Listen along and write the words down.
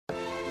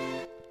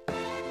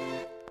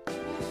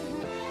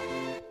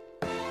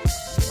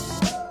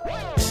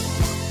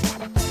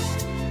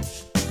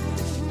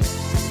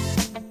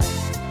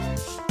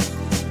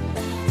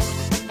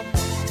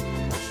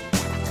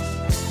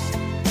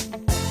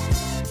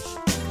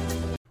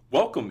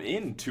Welcome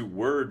into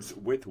Words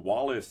with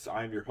Wallace.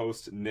 I'm your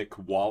host, Nick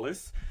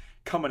Wallace,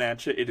 coming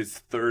at you. It is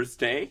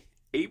Thursday,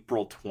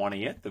 April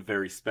 20th, a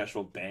very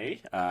special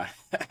day.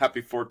 Happy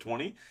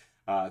 420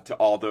 to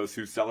all those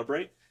who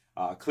celebrate.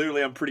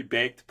 Clearly, I'm pretty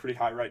baked, pretty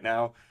high right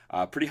now,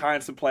 pretty high on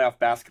some playoff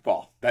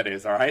basketball. That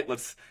is, all right.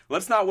 Let's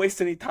not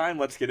waste any time.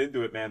 Let's get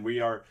into it, man. We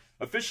are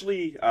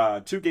officially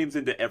 2 games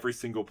into every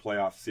single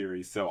playoff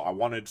series, so I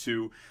wanted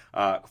to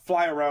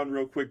fly around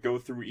real quick, go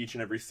through each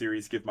and every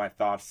series, give my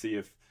thoughts, see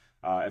if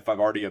I've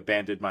already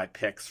abandoned my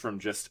picks from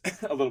just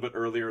a little bit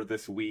earlier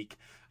this week,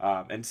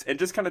 and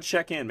just kind of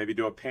check in, maybe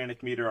do a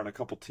panic meter on a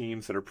couple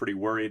teams that are pretty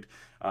worried,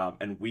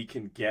 and we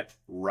can get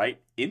right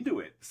into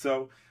it.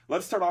 So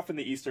let's start off in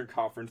the Eastern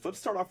Conference. Let's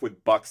start off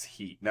with Bucks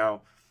Heat.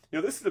 Now,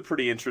 this is a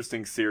pretty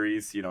interesting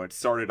series. It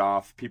started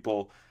off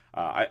people.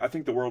 I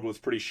think the world was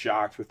pretty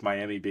shocked with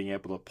Miami being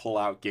able to pull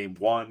out Game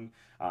 1.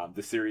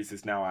 The series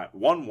is now at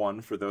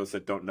 1-1 for those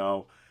that don't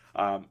know.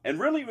 And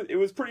really, it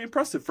was pretty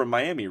impressive from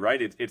Miami, right?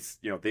 It's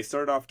they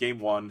started off Game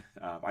 1.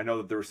 I know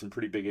that there was some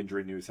pretty big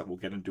injury news that we'll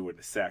get into in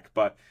a sec,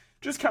 but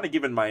just kind of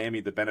giving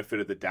Miami the benefit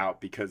of the doubt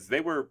because they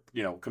were,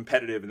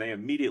 competitive and they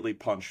immediately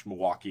punched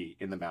Milwaukee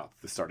in the mouth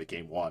at the start of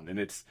Game 1. And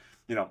it's,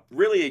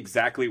 really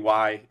exactly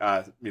why,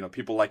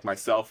 people like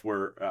myself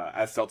were,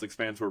 as Celtics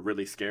fans, were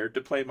really scared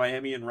to play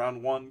Miami in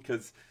round 1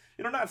 because,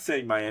 not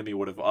saying Miami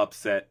would have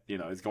upset,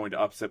 is going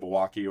to upset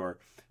Milwaukee or,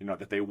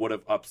 that they would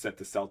have upset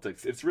the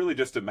Celtics. It's really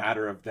just a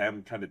matter of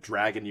them kind of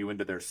dragging you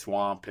into their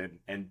swamp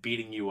and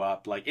beating you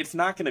up. Like, it's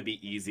not going to be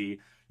easy.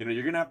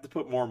 You're going to have to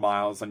put more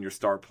miles on your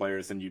star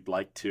players than you'd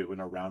like to in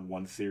a round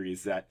 1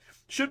 series that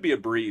should be a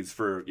breeze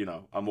for,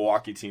 a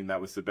Milwaukee team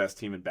that was the best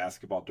team in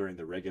basketball during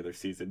the regular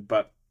season.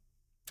 But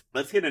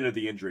let's get into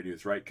the injury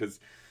news, right? Because,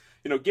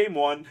 Game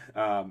 1,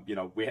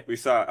 we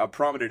saw a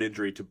prominent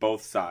injury to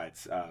both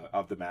sides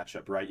of the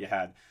matchup, right? You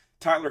had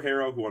Tyler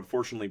Herro, who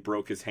unfortunately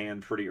broke his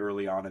hand pretty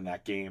early on in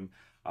that game.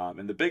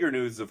 And the bigger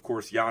news, of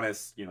course,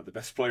 Giannis, the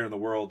best player in the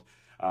world,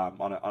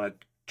 on a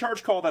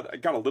charge call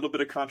that got a little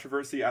bit of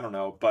controversy. I don't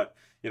know, but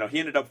he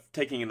ended up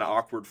taking an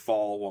awkward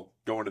fall while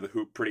going to the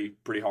hoop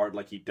pretty hard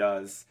like he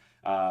does.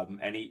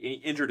 And he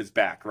injured his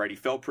back, right? He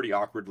fell pretty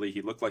awkwardly.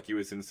 He looked like he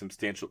was in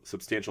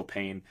substantial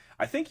pain.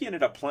 I think he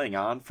ended up playing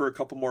on for a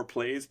couple more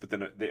plays, but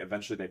then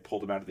eventually they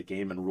pulled him out of the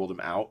game and ruled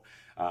him out.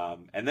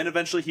 And then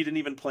eventually he didn't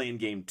even play in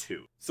Game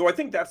 2. So I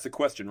think that's the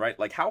question, right?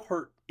 Like, how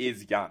hurt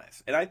is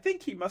Giannis? And I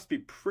think he must be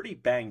pretty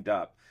banged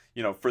up,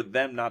 for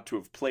them not to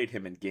have played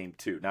him in Game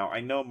 2. Now,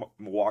 I know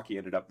Milwaukee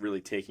ended up really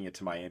taking it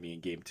to Miami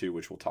in Game 2,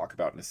 which we'll talk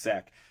about in a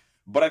sec.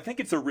 But I think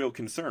it's a real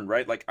concern,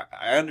 right? Like,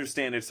 I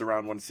understand it's a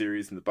round 1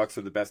 series and the Bucks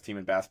are the best team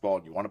in basketball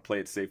and you want to play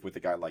it safe with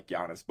a guy like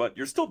Giannis, but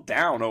you're still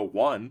down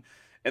 0-1.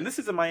 And this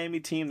is a Miami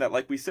team that,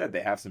 like we said,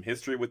 they have some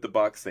history with the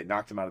Bucks. They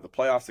knocked them out of the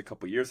playoffs a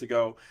couple years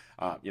ago.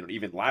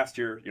 Even last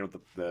year,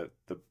 the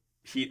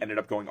Heat ended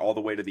up going all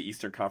the way to the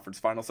Eastern Conference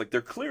Finals. Like,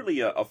 they're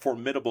clearly a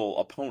formidable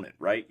opponent,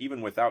 right?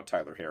 Even without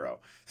Tyler Herro.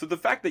 So the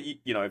fact that,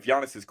 if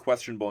Giannis is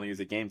questionable and you use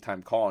a game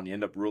time call and you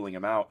end up ruling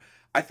him out,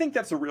 I think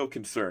that's a real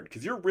concern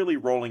because you're really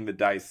rolling the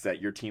dice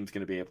that your team's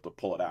going to be able to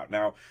pull it out.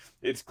 Now,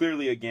 it's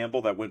clearly a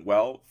gamble that went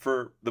well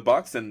for the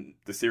Bucks, and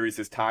the series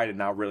is tied, and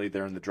now really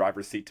they're in the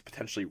driver's seat to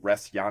potentially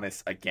rest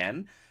Giannis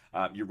again.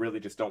 You really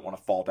just don't want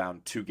to fall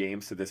down 2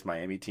 games to this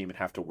Miami team and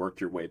have to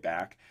work your way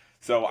back.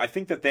 So I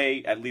think that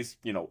they at least,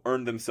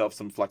 earned themselves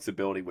some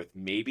flexibility with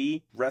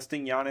maybe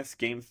resting Giannis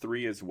Game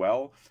 3 as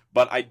well.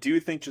 But I do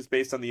think just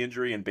based on the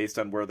injury and based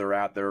on where they're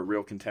at, they're a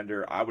real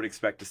contender. I would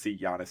expect to see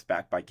Giannis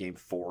back by Game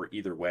 4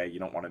 either way. You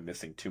don't want him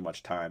missing too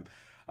much time.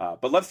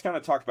 But let's kind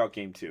of talk about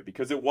Game 2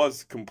 because it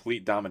was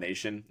complete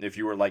domination. If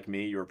you were like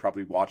me, you were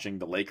probably watching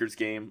the Lakers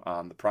game,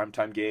 the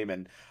primetime game.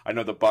 And I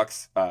know the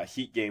Bucks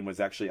Heat game was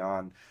actually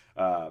on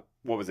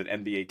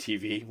NBA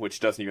TV, which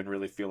doesn't even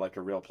really feel like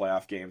a real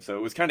playoff game. So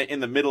it was kind of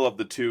in the middle of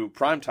the 2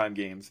 primetime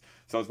games.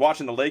 So I was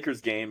watching the Lakers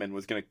game and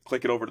was going to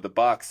click it over to the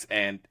Bucks.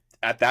 And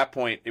at that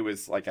point, it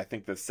was like, I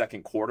think the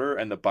second quarter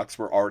and the Bucks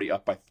were already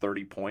up by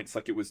 30 points.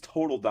 Like, it was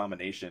total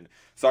domination.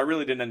 So I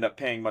really didn't end up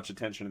paying much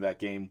attention to that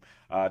game,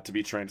 to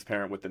be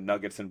transparent, with the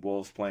Nuggets and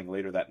Wolves playing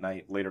later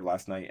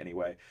last night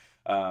anyway.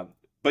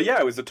 But yeah,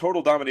 it was a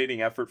total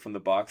dominating effort from the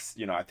Bucks.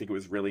 I think it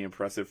was really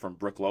impressive from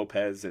Brook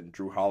Lopez and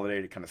Drew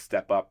Holiday to kind of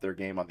step up their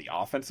game on the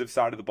offensive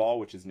side of the ball,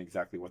 which isn't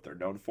exactly what they're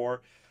known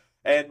for.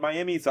 And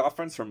Miami's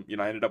offense I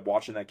ended up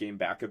watching that game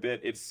back a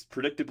bit. It's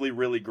predictably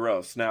really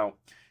gross. Now,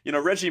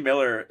 Reggie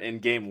Miller in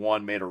Game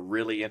 1 made a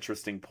really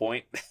interesting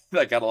point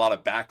that got a lot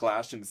of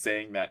backlash in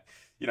saying that,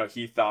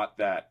 he thought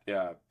that,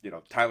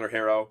 Tyler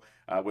Herro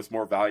was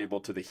more valuable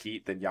to the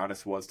Heat than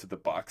Giannis was to the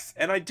Bucks.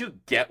 And I do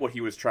get what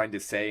he was trying to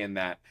say in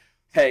that,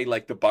 hey,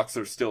 like, the Bucks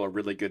are still a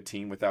really good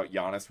team without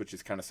Giannis, which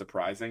is kind of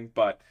surprising.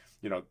 But,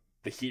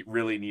 the Heat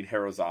really need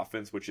Herro's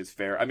offense, which is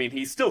fair. I mean,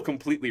 he's still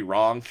completely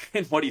wrong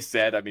in what he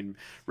said. I mean,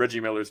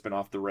 Reggie Miller's been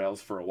off the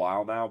rails for a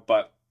while now.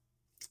 But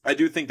I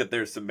do think that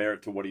there's some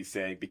merit to what he's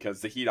saying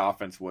because the Heat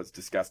offense was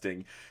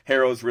disgusting.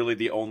 Harrow's really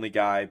the only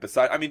guy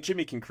I mean,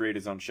 Jimmy can create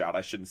his own shot.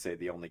 I shouldn't say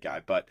the only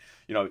guy, but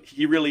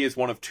he really is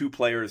one of two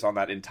players on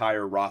that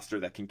entire roster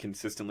that can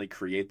consistently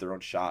create their own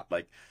shot.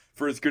 Like,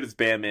 for as good as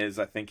Bam is,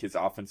 I think his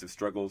offensive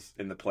struggles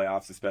in the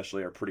playoffs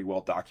especially are pretty well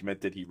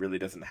documented. He really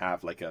doesn't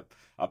have like a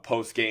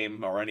post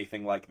game or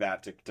anything like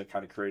that to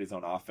kind of create his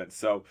own offense.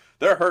 So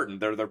they're hurting.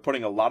 They're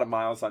putting a lot of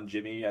miles on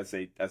Jimmy as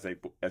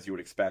you would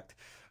expect.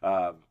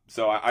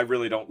 So I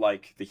really don't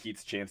like the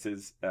Heat's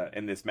chances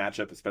in this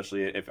matchup,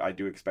 especially if I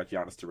do expect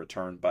Giannis to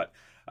return. But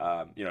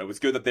it was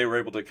good that they were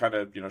able to kind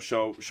of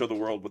show the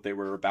world what they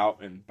were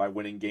about, and by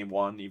winning Game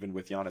 1, even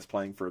with Giannis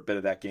playing for a bit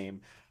of that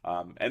game.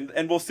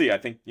 And we'll see. I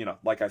think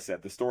like I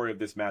said, the story of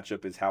this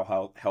matchup is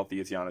how healthy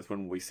is Giannis.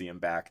 When will we see him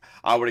back?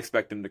 I would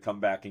expect him to come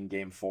back in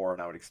Game 4,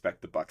 and I would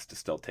expect the Bucks to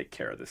still take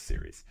care of this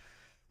series.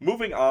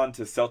 Moving on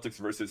to Celtics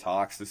versus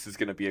Hawks, this is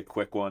going to be a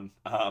quick one.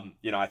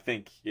 I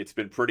think it's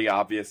been pretty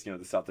obvious. The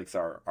Celtics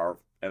are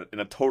in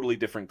a totally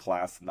different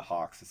class than the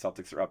Hawks. The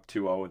Celtics are up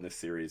 2-0 in this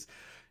series.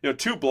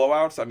 Two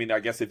blowouts. I mean, I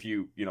guess if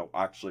you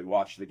actually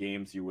watch the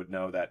games, you would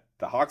know that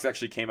the Hawks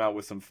actually came out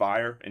with some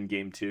fire in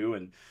Game 2,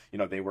 and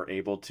they were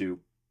able to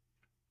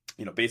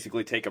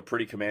basically take a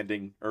pretty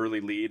commanding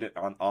early lead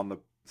on the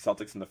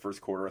Celtics in the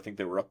first quarter. I think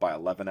they were up by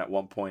 11 at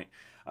one point.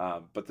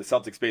 But the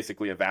Celtics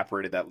basically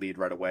evaporated that lead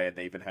right away, and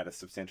they even had a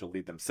substantial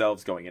lead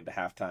themselves going into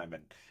halftime,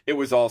 and it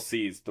was all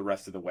seized the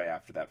rest of the way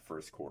after that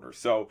first quarter.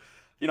 So,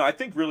 I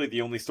think really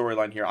the only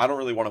storyline here, I don't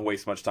really want to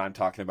waste much time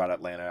talking about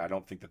Atlanta. I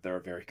don't think that they're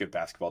a very good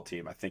basketball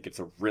team. I think it's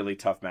a really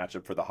tough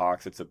matchup for the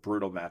Hawks. It's a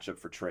brutal matchup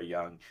for Trae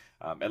Young.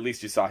 At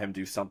least you saw him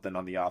do something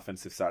on the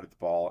offensive side of the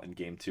ball in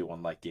Game 2,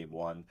 unlike Game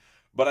 1.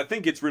 But I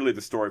think it's really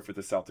the story for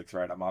the Celtics,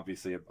 right? I'm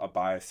obviously a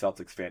biased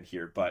Celtics fan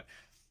here, but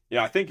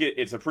I think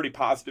it's a pretty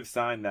positive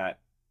sign that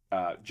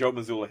Joe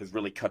Mazzulla has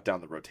really cut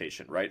down the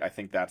rotation, right? I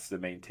think that's the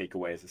main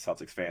takeaway as a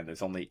Celtics fan.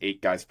 There's only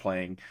 8 guys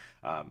playing.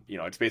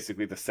 It's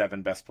basically the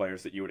 7 best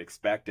players that you would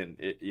expect. And,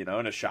 in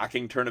a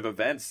shocking turn of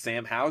events,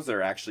 Sam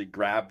Hauser actually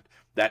grabbed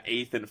that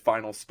 8th and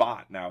final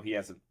spot. Now, he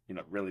hasn't,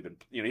 really been,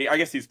 I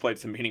guess he's played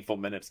some meaningful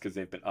minutes because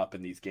they've been up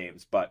in these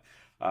games. But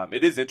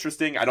it is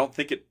interesting. I don't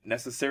think it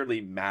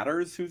necessarily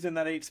matters who's in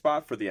that 8th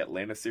spot for the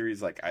Atlanta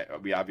series. Like,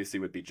 we obviously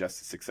would be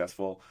just as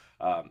successful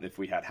if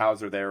we had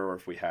Hauser there, or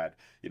if we had,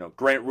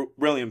 Grant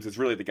Williams is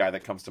really the guy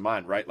that comes to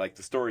mind, right? Like,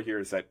 the story here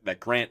is that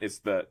Grant is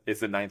the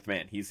 9th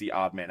man. He's the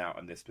odd man out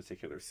in this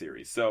particular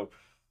series. So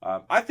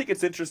I think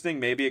it's interesting.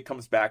 Maybe it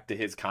comes back to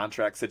his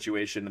contract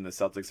situation, and the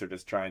Celtics are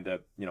just trying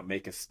to,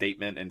 make a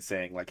statement and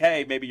saying like,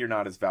 hey, maybe you're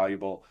not as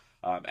valuable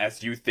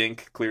as you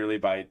think, clearly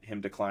by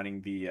him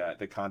declining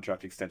the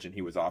contract extension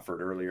he was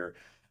offered earlier.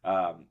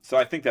 So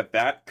I think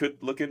that could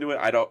look into it.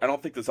 I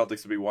don't think the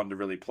Celtics would be one to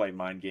really play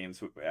mind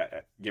games,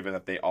 given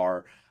that they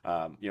are,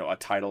 a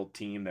title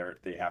team.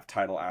 They have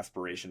title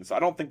aspirations. So I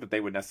don't think that they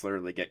would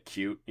necessarily get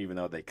cute, even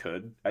though they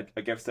could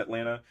against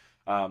Atlanta.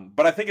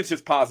 But I think it's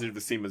just positive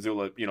to see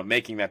Mazzulla,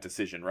 making that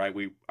decision, right?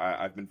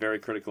 I've been very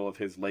critical of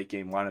his late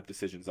game lineup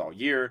decisions all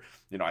year.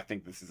 I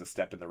think this is a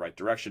step in the right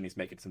direction. He's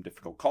making some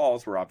difficult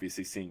calls. We're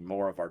obviously seeing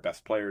more of our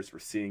best players. We're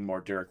seeing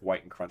more Derek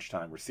White in crunch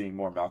time. We're seeing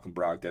more Malcolm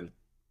Brogdon.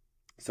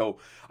 So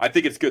I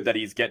think it's good that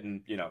he's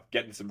getting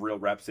some real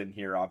reps in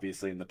here,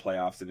 obviously in the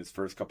playoffs, in his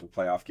first couple of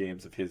playoff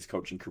games of his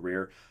coaching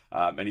career,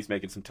 and he's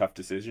making some tough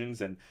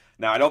decisions. And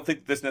now I don't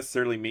think this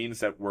necessarily means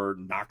that we're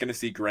not going to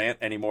see Grant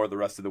anymore the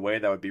rest of the way.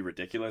 That would be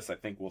ridiculous. I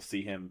think we'll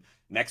see him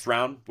next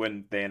round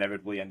when they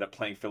inevitably end up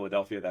playing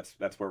Philadelphia.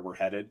 That's where we're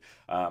headed.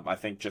 I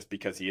think just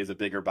because he is a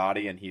bigger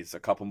body and he's a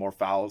couple more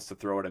fouls to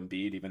throw at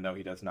Embiid, even though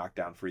he does knock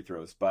down free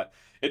throws. But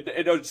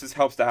it just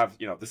helps to have,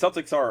 the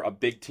Celtics are a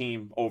big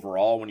team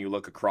overall when you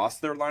look across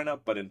their lineup,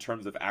 but in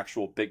terms of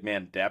actual big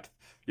man depth,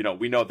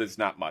 we know there's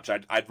not much.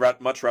 I'd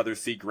much rather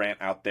see Grant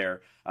out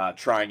there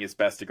trying his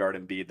best to guard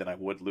Embiid than I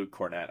would Luke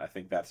Cornett. I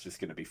think that's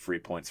just going to be free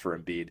points for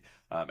Embiid.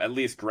 At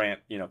least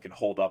Grant, can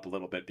hold up a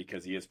little bit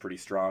because he is pretty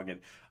strong, and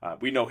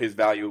we know his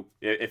value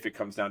if it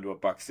comes down to a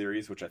Bucks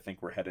series, which I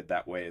think we're headed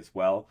that way as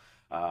well.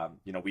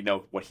 We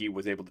know what he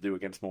was able to do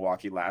against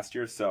Milwaukee last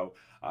year, so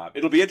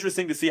it'll be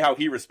interesting to see how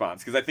he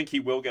responds, because I think he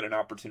will get an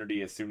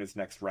opportunity as soon as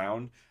next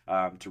round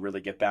to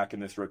really get back in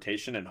this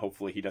rotation, and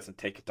hopefully he doesn't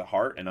take it to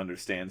heart and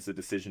understands the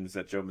decisions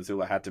that Joe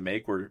Mazzulla had to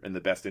make were in the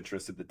best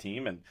interest of the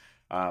team, and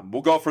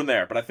we'll go from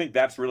there. But I think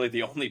that's really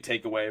the only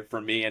takeaway for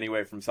me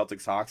anyway from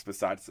Celtics Hawks,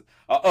 besides,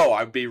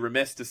 I'd be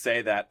remiss to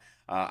say that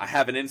I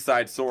have an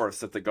inside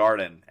source at the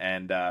Garden,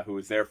 and who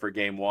was there for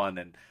Game 1,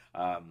 and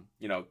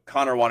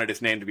Connor wanted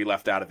his name to be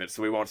left out of it,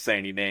 so we won't say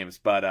any names,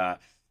 but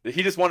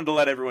he just wanted to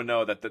let everyone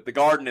know that the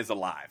Garden is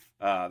alive.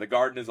 The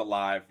Garden is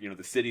alive.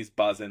 The city's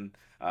buzzing.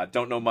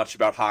 Don't know much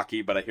about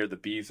hockey, but I hear the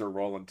bees are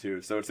rolling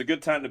too. So it's a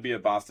good time to be a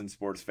Boston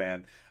sports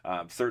fan.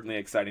 Certainly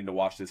exciting to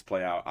watch this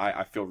play out.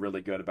 I feel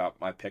really good about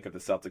my pick of the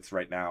Celtics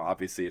right now.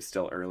 Obviously, it's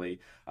still early,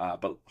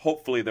 but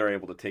hopefully they're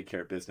able to take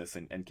care of business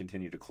and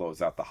continue to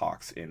close out the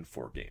Hawks in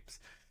 4 games.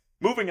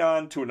 Moving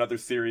on to another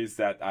series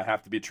that I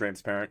have to be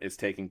transparent is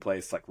taking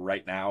place like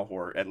right now,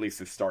 or at least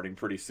is starting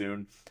pretty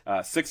soon.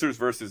 Sixers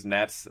versus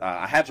Nets.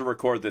 I had to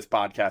record this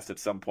podcast at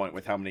some point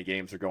with how many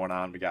games are going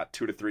on. We got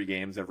 2 to 3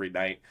 games every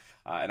night,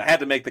 and I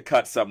had to make the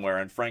cut somewhere.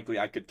 And frankly,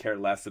 I could care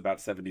less about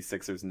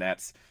 76ers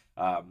Nets.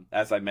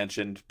 As I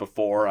mentioned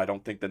before, I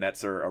don't think the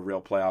Nets are a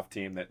real playoff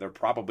team. That they're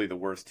probably the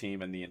worst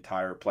team in the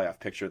entire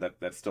playoff picture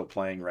that's still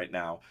playing right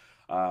now.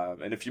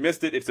 And if you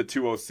missed it, it's a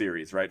 2-0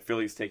 series, right?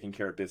 Philly's taking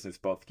care of business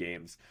both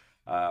games.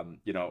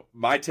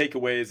 My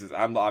takeaways is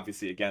I'm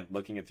obviously, again,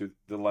 looking at through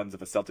the lens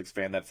of a Celtics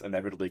fan that's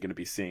inevitably going to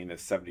be seeing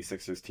this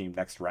 76ers team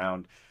next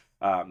round.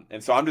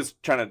 And so I'm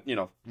just trying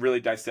to, really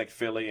dissect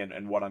Philly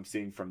and what I'm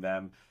seeing from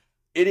them.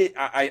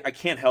 I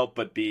can't help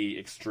but be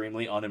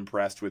extremely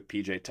unimpressed with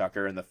PJ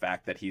Tucker and the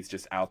fact that he's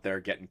just out there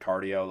getting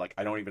cardio. Like,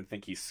 I don't even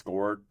think he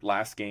scored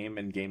last game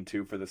in game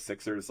 2 for the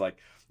Sixers. Like,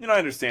 I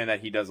understand that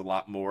he does a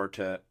lot more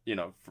to,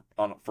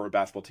 for a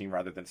basketball team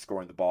rather than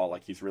scoring the ball.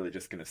 Like, he's really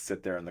just going to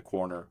sit there in the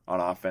corner on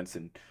offense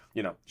and,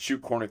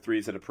 shoot corner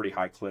threes at a pretty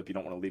high clip. You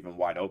don't want to leave him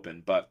wide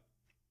open, but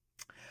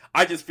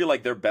I just feel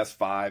like their best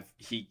 5,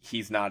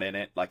 he's not in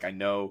it. Like, I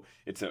know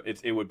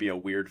it would be a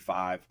weird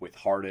 5 with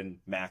Harden,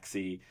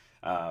 Maxey,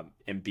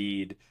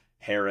 Embiid,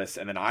 Harris,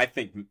 and then I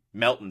think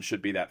Melton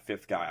should be that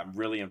 5th guy. I'm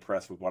really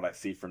impressed with what I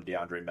see from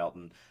DeAndre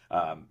Melton,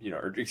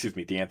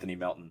 DeAnthony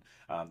Melton.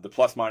 The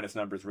plus minus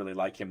numbers really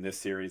like him this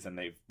series, and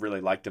they've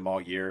really liked him all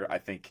year. I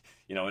think,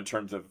 in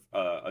terms of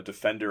a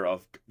defender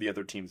of the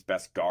other team's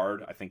best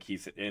guard, I think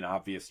he's an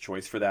obvious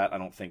choice for that. I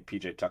don't think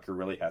PJ Tucker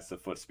really has the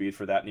foot speed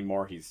for that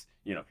anymore.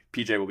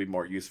 PJ will be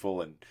more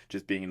useful and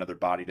just being another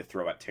body to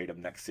throw at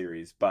Tatum next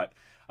series. But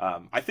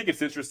I think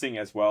it's interesting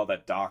as well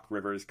that Doc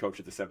Rivers, coach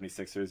of the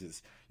 76ers,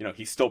 is,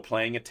 he's still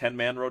playing a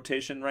 10-man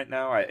rotation right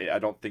now. I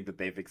don't think that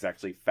they've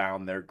exactly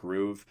found their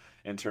groove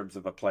in terms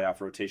of a playoff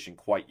rotation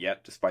quite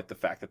yet, despite the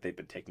fact that they've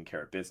been taking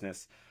care of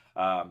business.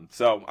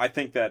 So I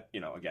think that,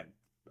 again,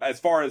 as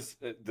far as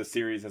the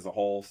series as a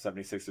whole,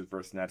 76ers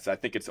versus Nets, I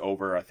think it's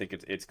over. I think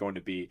it's going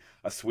to be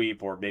a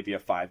sweep or maybe a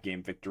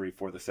 5-game victory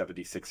for the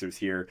 76ers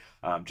here.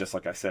 Just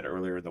like I said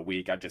earlier in the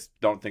week, I just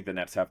don't think the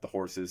Nets have the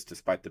horses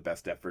despite the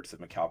best efforts of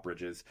Mikal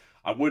Bridges.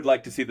 I would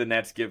like to see the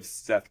Nets give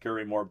Seth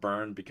Curry more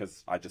burn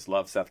because I just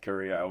love Seth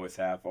Curry. I always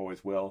have,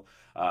 always will,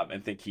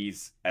 and think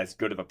he's as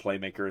good of a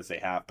playmaker as they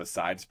have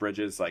besides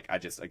Bridges. Like,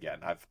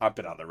 I've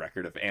been on the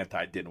record of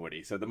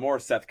anti-Dinwiddie. So the more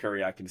Seth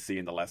Curry I can see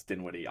and the less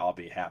Dinwiddie, I'll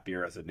be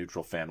happier as a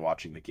neutral fan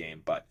watching the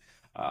game, but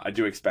I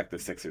do expect the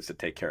Sixers to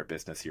take care of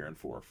business here in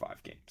 4 or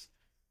 5 games.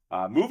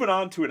 Moving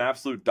on to an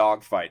absolute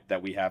dogfight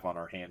that we have on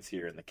our hands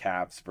here in the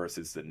Cavs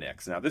versus the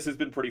Knicks. Now, this has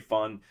been pretty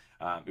fun.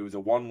 It was a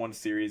 1-1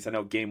 series. I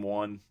know game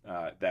 1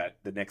 that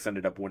the Knicks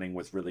ended up winning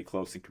was really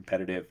close and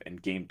competitive,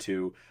 and game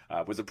 2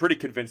 was a pretty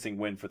convincing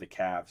win for the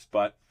Cavs.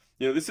 But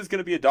this is going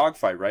to be a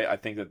dogfight, right? I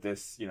think that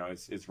this,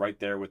 is right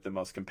there with the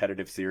most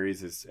competitive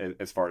series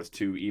as far as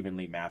 2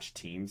 evenly matched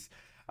teams.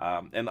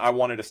 And I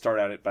wanted to start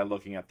at it by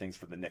looking at things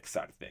from the Knicks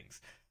side of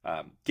things.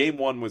 Game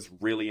 1 was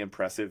really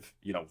impressive,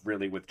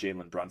 really with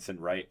Jalen Brunson,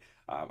 right?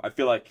 I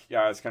feel like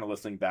I was kind of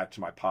listening back to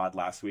my pod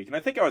last week, and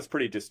I think I was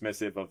pretty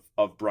dismissive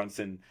of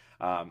Brunson,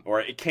 or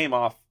it came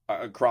off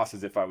across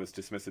as if I was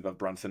dismissive of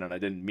Brunson, and I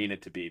didn't mean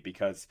it to be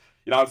because,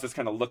 I was just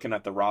kind of looking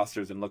at the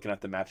rosters and looking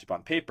at the matchup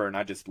on paper, and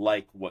I just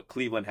like what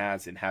Cleveland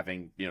has in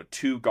having,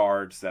 2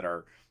 guards that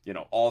are,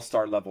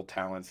 all-star level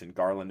talents in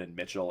Garland and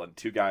Mitchell, and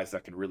 2 guys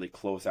that can really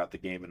close out the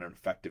game in an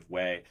effective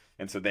way.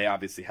 And so they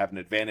obviously have an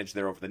advantage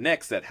there over the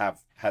Knicks that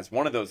has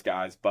one of those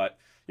guys, but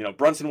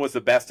Brunson was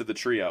the best of the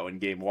trio in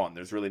game 1.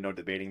 There's really no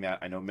debating that.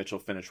 I know Mitchell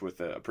finished with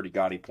a pretty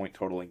gaudy point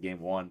total in game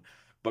 1,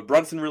 but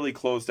Brunson really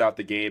closed out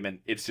the game, and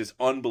it's just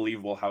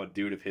unbelievable how a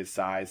dude of his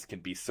size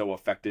can be so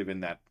effective in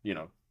that,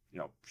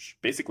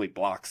 basically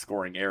block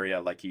scoring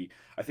area. Like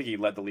I think he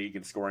led the league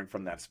in scoring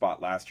from that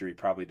spot last year. He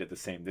probably did the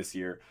same this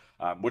year,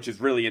 which is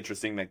really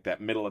interesting, like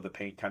that middle of the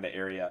paint kind of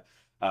area.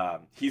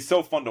 He's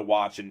so fun to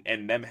watch,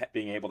 and them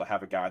being able to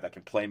have a guy that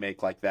can play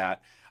make like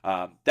that.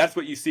 That's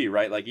what you see,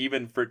 right? Like,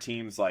 even for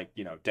teams like,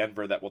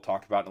 Denver that we'll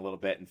talk about in a little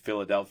bit, and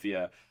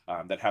Philadelphia,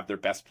 that have their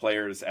best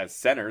players as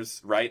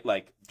centers, right?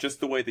 Like, just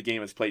the way the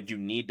game is played, you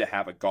need to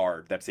have a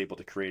guard that's able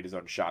to create his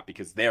own shot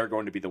because they are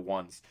going to be the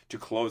ones to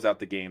close out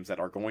the games that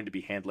are going to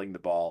be handling the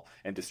ball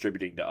and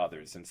distributing to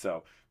others. And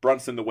so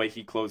Brunson, the way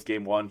he closed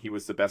game 1, he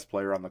was the best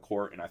player on the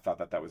court, and I thought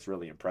that was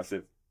really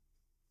impressive.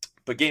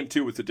 But game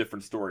 2 was a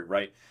different story,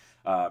 right?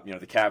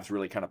 The Cavs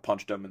really kind of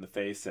punched them in the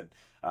face and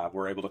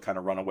were able to kind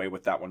of run away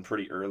with that one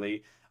pretty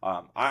early.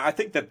 I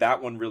think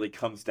that one really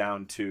comes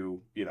down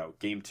to,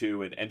 game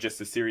 2 and just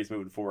the series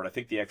moving forward. I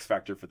think the X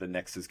factor for the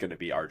Knicks is going to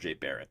be RJ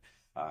Barrett.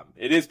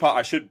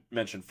 I should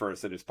mention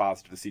first that it's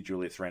positive to see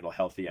Julius Randle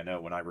healthy. I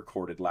know when I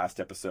recorded last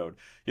episode,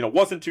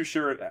 wasn't too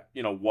sure,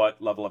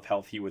 what level of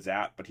health he was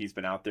at, but he's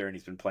been out there and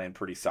he's been playing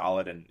pretty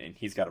solid, and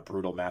he's got a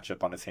brutal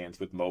matchup on his hands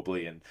with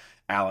Mobley and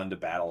Allen to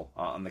battle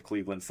on the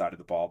Cleveland side of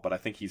the ball. But I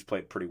think he's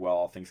played pretty well,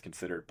 all things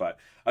considered. But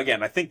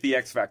again, I think the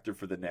X factor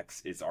for the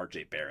Knicks is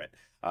RJ Barrett.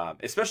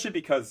 especially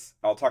because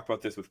I'll talk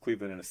about this with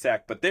Cleveland in a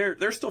sec, but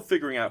they're still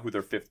figuring out who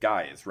their fifth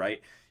guy is,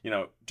 right?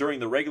 During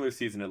the regular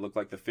season, it looked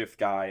like the fifth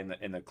guy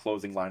in the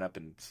closing lineup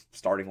and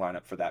starting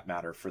lineup for that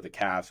matter for the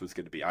Cavs was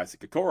going to be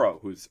Isaac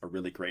Okoro, who's a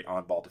really great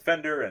on-ball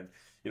defender and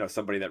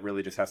somebody that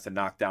really just has to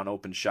knock down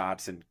open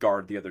shots and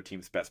guard the other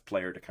team's best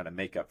player to kind of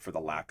make up for the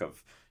lack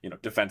of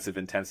defensive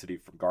intensity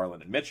from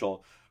Garland and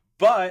Mitchell.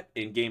 But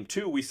in game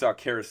 2, we saw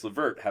Caris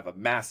LeVert have a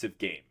massive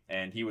game,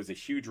 and he was a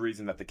huge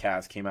reason that the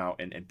Cavs came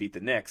out and beat the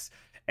Knicks.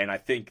 And I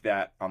think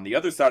that on the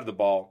other side of the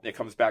ball, it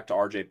comes back to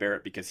RJ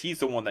Barrett because he's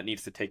the one that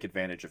needs to take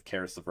advantage of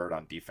Caris LeVert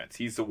on defense.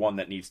 He's the one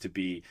that needs to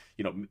be,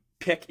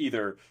 pick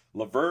either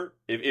LeVert,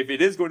 if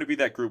it is going to be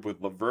that group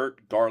with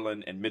LeVert,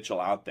 Garland, and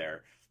Mitchell out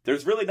there,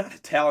 there's really not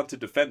a talented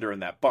defender in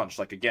that bunch.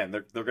 Like, again,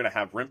 they're going to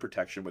have rim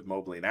protection with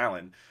Mobley and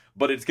Allen,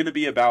 but it's going to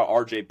be about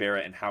RJ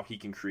Barrett and how he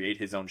can create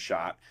his own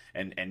shot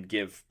and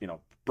give,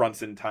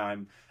 Brunson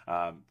time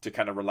to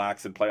kind of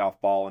relax and play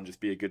off ball and just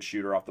be a good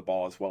shooter off the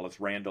ball, as well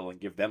as Randall, and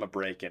give them a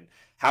break, and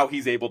how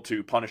he's able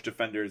to punish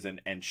defenders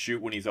and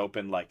shoot when he's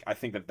open. Like, I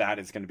think that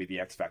is going to be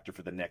the X factor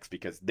for the Knicks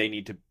because they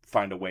need to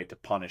find a way to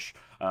punish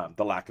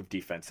the lack of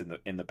defense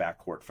in the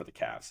backcourt for the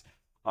Cavs.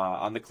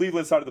 On the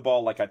Cleveland side of the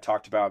ball, like I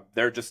talked about,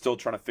 they're just still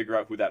trying to figure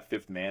out who that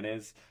fifth man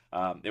is.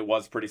 It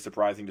was pretty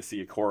surprising to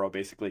see Okoro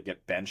basically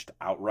get benched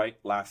outright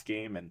last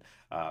game, and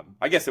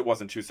I guess it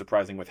wasn't too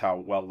surprising with how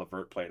well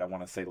LeVert played. I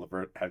want to say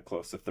LeVert had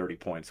close to 30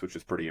 points, which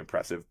is pretty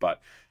impressive,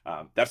 but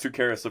that's who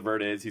Caris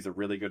LeVert is. He's a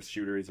really good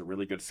shooter. He's a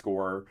really good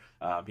scorer.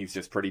 He's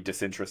just pretty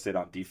disinterested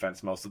on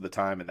defense most of the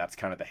time, and that's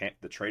kind of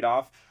the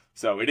trade-off.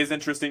 So it is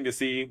interesting to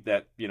see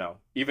that,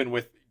 even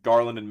with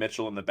Garland and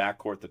Mitchell in the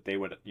backcourt, that they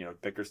would,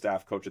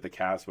 Bickerstaff, coach of the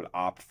Cavs, would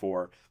opt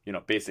for,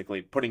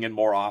 basically putting in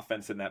more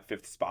offense in that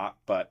fifth spot.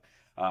 But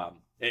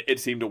it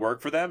seemed to work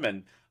for them.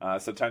 And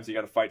sometimes you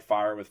got to fight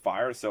fire with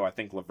fire. So I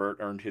think LeVert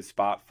earned his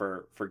spot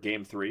for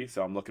game 3.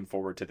 So I'm looking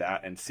forward to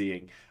that and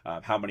seeing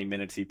how many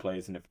minutes he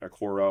plays, and if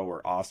Okoro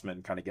or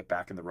Osman kind of get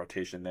back in the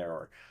rotation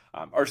there,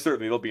 or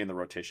certainly they'll be in the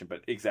rotation,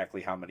 but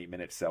exactly how many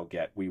minutes they'll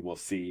get, we will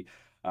see.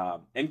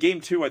 In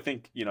game 2, I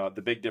think,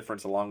 the big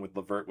difference along with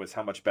LeVert was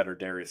how much better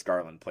Darius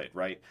Garland played,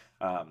 right?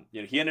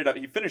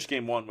 He finished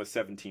game 1 with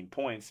 17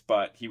 points,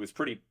 but he was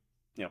pretty,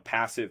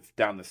 passive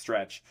down the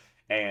stretch.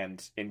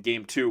 And in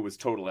game 2 was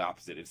totally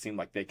opposite. It seemed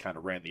like they kind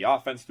of ran the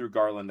offense through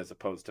Garland as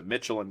opposed to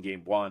Mitchell in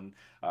game 1.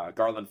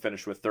 Garland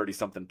finished with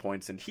 30-something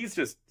points, and he's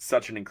just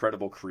such an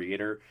incredible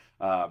creator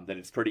that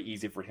it's pretty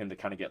easy for him to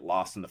kind of get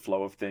lost in the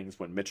flow of things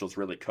when Mitchell's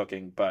really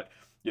cooking. But,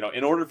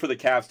 in order for the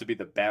Cavs to be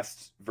the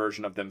best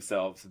version of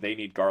themselves, they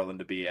need Garland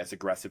to be as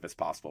aggressive as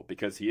possible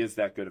because he is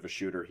that good of a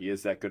shooter. He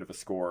is that good of a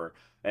scorer.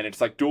 And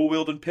it's like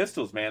dual-wielding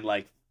pistols, man.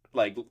 Like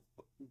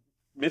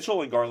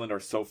Mitchell and Garland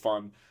are so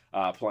fun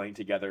playing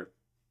together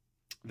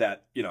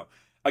that,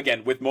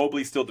 again, with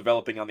Mobley still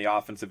developing on the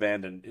offensive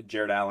end and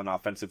Jared Allen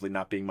offensively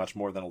not being much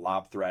more than a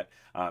lob threat,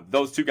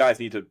 those two guys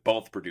need to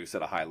both produce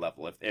at a high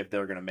level if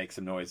they're going to make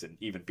some noise and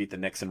even beat the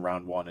Knicks in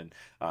round 1 and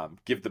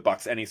give the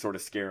Bucks any sort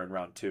of scare in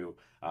round 2.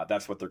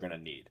 That's what they're going to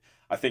need.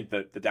 I think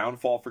that the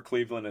downfall for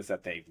Cleveland is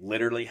that they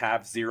literally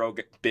have 0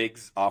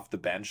 bigs off the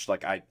bench.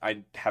 Like, I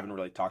haven't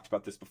really talked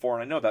about this before,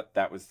 and I know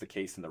that was the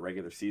case in the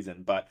regular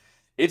season, but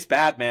it's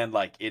bad, man.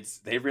 Like,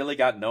 they really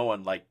got no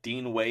one. Like,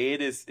 Dean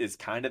Wade is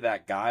kind of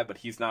that guy, but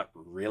he's not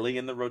really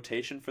in the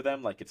rotation for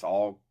them. Like, it's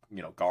all,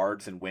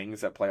 guards and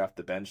wings that play off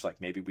the bench.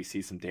 Like, maybe we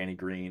see some Danny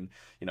Green,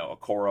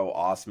 Okoro,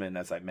 Osman,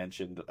 as I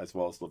mentioned, as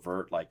well as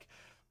LeVert. Like,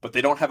 but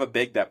they don't have a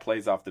big that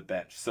plays off the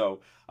bench.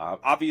 So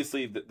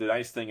obviously the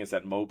nice thing is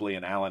that Mobley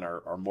and Allen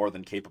are more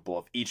than capable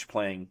of each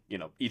playing,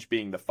 each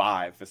being the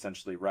 5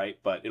 essentially, right?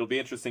 But it'll be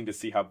interesting to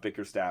see how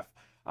Bickerstaff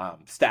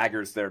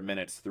staggers their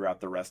minutes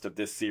throughout the rest of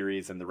this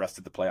series and the rest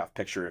of the playoff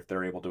picture if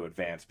they're able to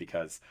advance,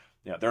 because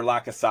their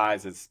lack of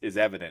size is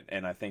evident.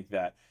 And I think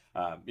that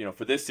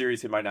for this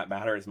series it might not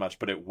matter as much,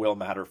 but it will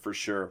matter for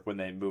sure when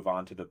they move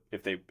on to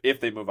if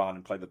they move on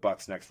and play the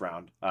Bucks next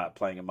round,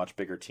 playing a much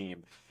bigger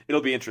team. It'll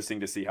be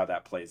interesting to see how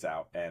that plays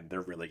out, and they're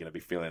really going to be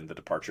feeling the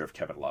departure of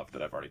Kevin Love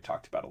that I've already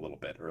talked about a little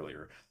bit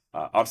earlier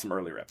on some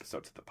earlier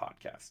episodes of the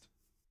podcast.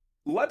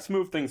 Let's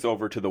move things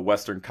over to the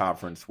Western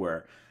Conference,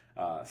 where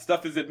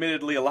stuff is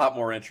admittedly a lot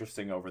more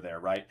interesting over there,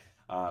 right?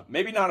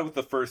 Maybe not with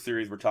the first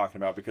series we're talking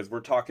about, because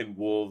we're talking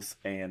Wolves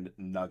and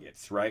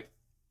Nuggets, right?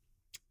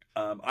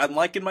 I'm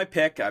liking my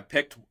pick. I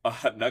picked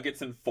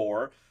Nuggets in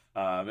 4.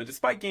 And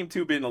despite game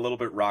 2 being a little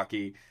bit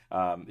rocky,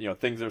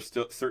 things are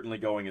still certainly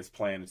going as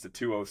planned. It's a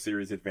 2-0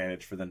 series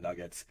advantage for the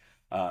Nuggets.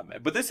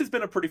 But this has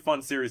been a pretty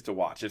fun series to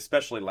watch,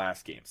 especially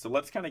last game. So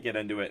let's kind of get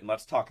into it, and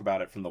let's talk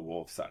about it from the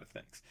Wolves side of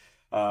things.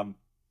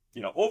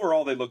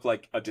 Overall, they look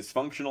like a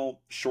dysfunctional,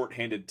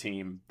 shorthanded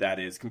team that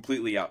is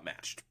completely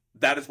outmatched.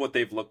 That is what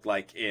they've looked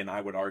like in,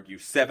 I would argue,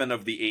 7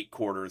 of the 8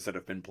 quarters that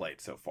have been played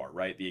so far,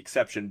 right? The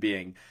exception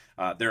being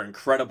their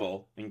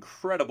incredible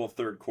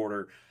third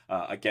quarter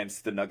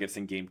against the Nuggets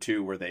in game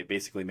 2, where they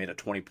basically made a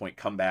 20-point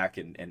comeback,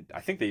 and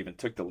I think they even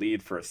took the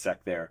lead for a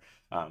sec there.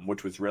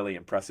 which was really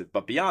impressive.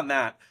 But beyond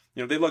that,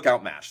 they look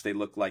outmatched. They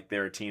look like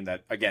they're a team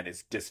that, again,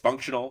 is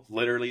dysfunctional,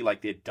 literally,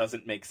 like it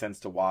doesn't make sense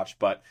to watch.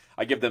 But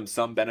I give them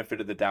some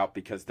benefit of the doubt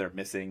because they're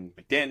missing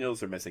McDaniels,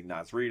 they're missing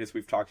Naz Reid, as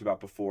we've talked about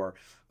before.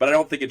 But I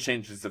don't think it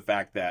changes the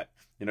fact that,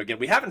 again,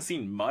 we haven't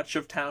seen much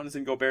of Towns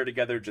and Gobert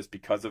together just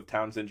because of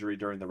Towns' injury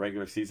during the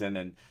regular season.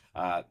 And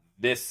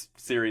this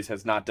series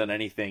has not done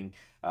anything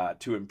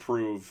to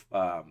improve,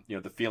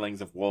 the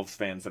feelings of Wolves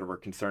fans that were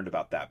concerned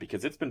about that,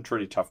 because it's been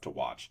pretty tough to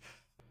watch.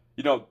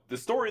 The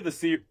story of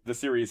the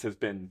series has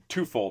been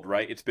twofold,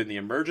 right? It's been the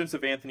emergence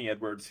of Anthony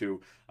Edwards,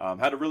 who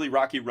had a really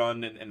rocky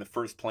run in the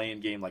first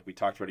play-in game, like we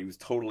talked about. He was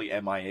totally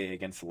MIA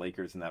against the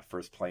Lakers in that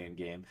first play-in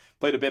game.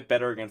 Played a bit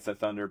better against the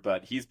Thunder,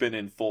 but he's been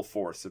in full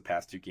force the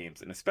past two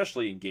games, and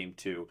especially in Game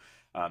 2.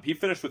 He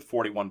finished with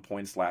 41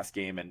 points last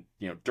game, and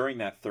during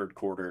that third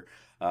quarter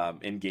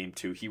in Game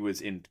 2, he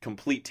was in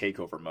complete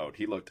takeover mode.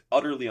 He looked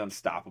utterly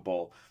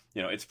unstoppable.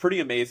 It's pretty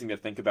amazing to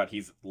think about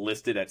he's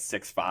listed at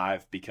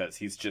 6'5", because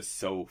he's just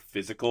so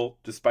physical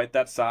despite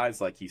that size.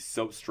 Like, he's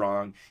so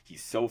strong.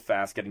 He's so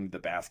fast getting to the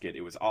basket.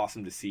 It was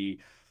awesome to see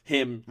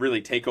him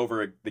really take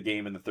over the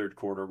game in the third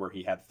quarter, where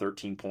he had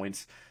 13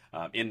 points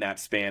in that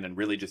span and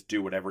really just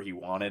do whatever he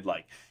wanted.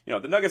 Like, the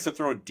Nuggets have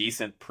thrown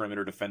decent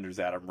perimeter defenders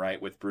at him,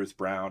 right, with Bruce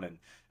Brown and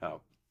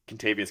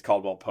Kentavious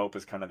Caldwell-Pope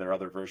is kind of their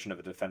other version of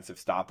a defensive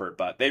stopper,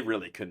 but they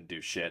really couldn't do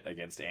shit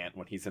against Ant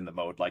when he's in the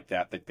mode like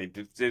that. They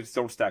just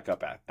don't stack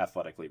up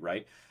athletically,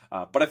 right?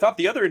 But I thought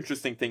the other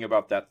interesting thing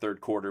about that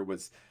third quarter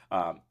was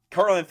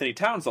Karl-Anthony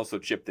Towns also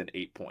chipped in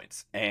 8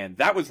 points, and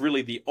that was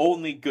really the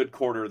only good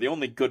quarter, the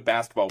only good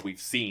basketball we've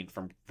seen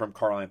from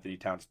Karl-Anthony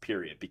Towns,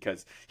 period,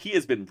 because he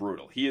has been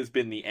brutal. He has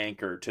been the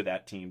anchor to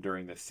that team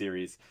during this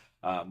series.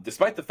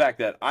 Despite the fact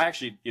that I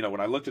actually,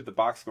 when I looked at the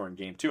box score in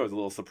Game 2, I was a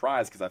little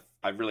surprised because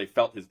I really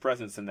felt his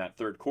presence in that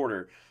third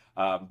quarter.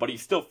 But he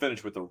still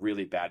finished with a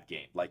really bad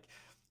game. Like,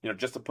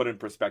 just to put in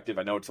perspective,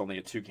 I know it's only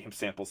a 2-game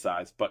sample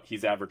size, but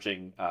he's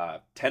averaging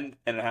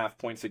 10.5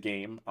 points a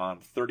game on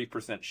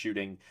 30%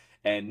 shooting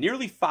and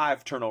nearly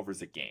 5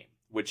 turnovers a game,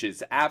 which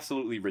is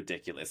absolutely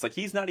ridiculous. Like,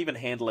 he's not even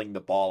handling the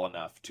ball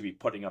enough to be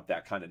putting up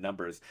that kind of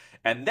numbers.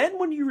 And then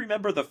when you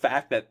remember the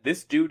fact that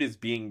this dude is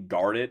being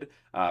guarded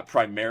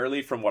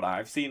primarily, from what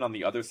I've seen on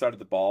the other side of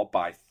the ball,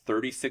 by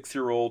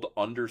 36-year-old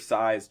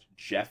undersized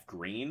Jeff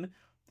Green,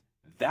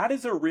 that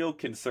is a real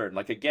concern.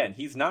 Like, again,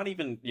 he's not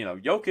even,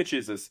 Jokic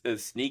is a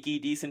sneaky,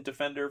 decent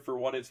defender for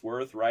what it's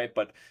worth, right?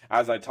 But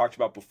as I talked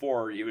about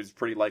before, it was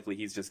pretty likely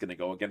he's just going to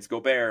go against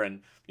Gobert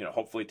and,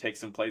 hopefully take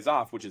some plays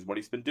off, which is what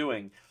he's been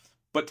doing.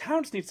 But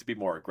Towns needs to be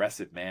more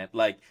aggressive, man.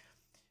 Like,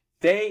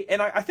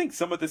 I think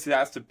some of this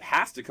has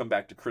to come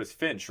back to Chris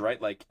Finch,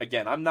 right? Like,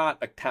 again, I'm not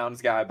a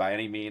Towns guy by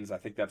any means. I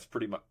think that's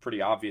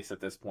pretty obvious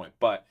at this point.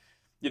 But,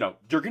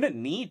 you're going to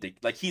need to,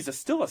 like, he's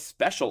still a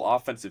special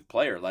offensive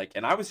player. Like,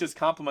 and I was just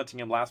complimenting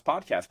him last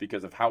podcast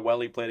because of how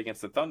well he played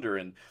against the Thunder.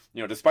 And,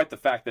 despite the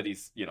fact that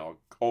he's,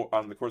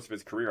 on the course of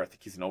his career, I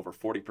think he's an over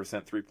 40%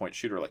 3-point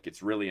shooter. Like,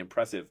 it's really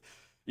impressive.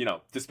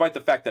 Despite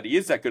the fact that he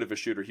is that good of a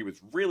shooter, he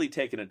was really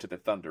taken into the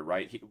Thunder,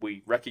 right?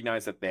 We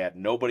recognize that they had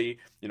nobody,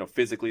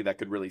 physically that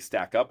could really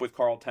stack up with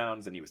Karl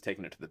Towns, and he was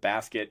taking it to the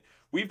basket.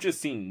 We've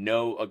just seen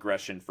no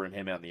aggression from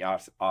him on the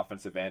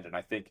offensive end, and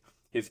I think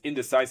his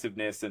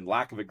indecisiveness and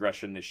lack of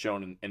aggression is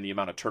shown in the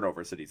amount of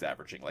turnovers that he's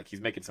averaging. Like,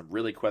 he's making some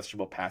really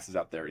questionable passes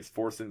out there. He's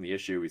forcing the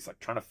issue. He's, like,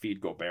 trying to feed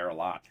Gobert a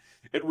lot.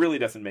 It really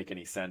doesn't make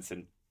any sense,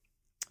 and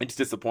it's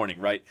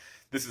disappointing, right?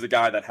 This is a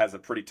guy that has a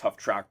pretty tough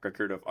track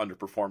record of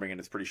underperforming in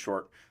his pretty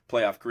short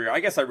playoff career. I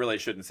guess I really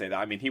shouldn't say that.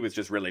 I mean, he was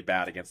just really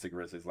bad against the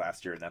Grizzlies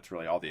last year, and that's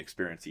really all the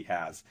experience he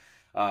has.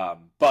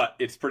 But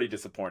it's pretty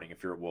disappointing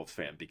if you're a Wolves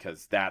fan,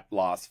 because that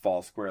loss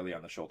falls squarely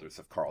on the shoulders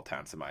of Karl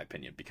Towns, in my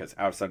opinion, because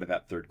outside of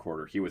that third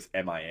quarter, he was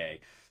MIA.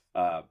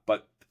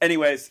 But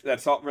anyways,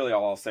 that's really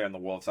all I'll say on the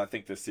Wolves. I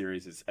think this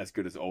series is as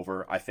good as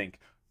over. I think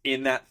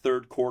in that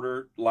third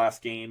quarter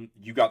last game,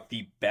 you got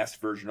the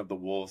best version of the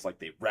Wolves. Like,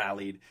 they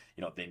rallied,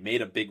 they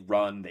made a big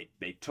run,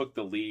 they took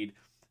the lead.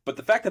 But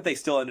the fact that they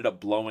still ended up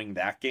blowing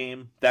that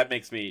game, that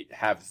makes me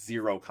have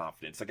zero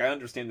confidence. Like, I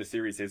understand the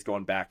series is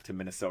going back to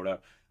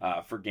Minnesota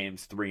for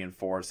games 3 and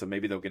 4, so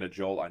maybe they'll get a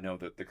jolt. I know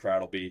that the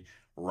crowd will be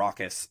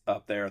raucous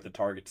up there at the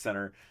Target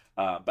Center,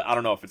 but I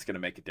don't know if it's going to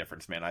make a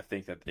difference, man. I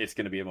think that it's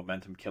going to be a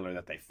momentum killer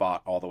that they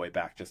fought all the way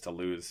back just to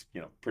lose,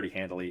 pretty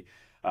handily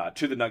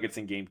to the Nuggets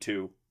in Game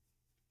 2.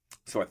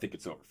 So I think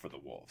it's over for the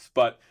Wolves.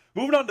 But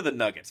moving on to the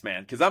Nuggets,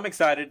 man, because I'm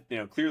excited.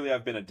 Clearly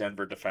I've been a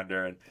Denver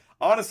defender, and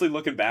honestly,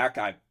 looking back,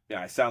 I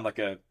sound like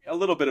a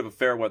little bit of a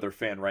fair weather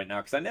fan right now,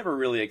 because I never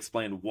really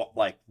explained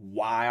why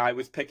I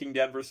was picking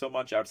Denver so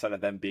much, outside of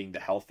them being the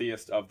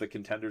healthiest of the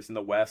contenders in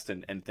the West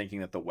and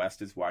thinking that the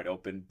West is wide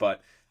open.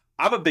 But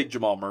I'm a big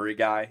Jamal Murray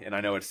guy, and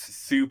I know it's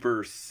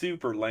super,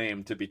 super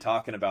lame to be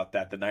talking about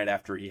that the night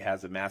after he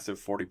has a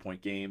massive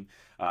 40-point game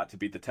to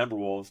beat the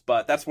Timberwolves,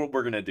 but that's what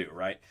we're going to do,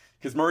 right?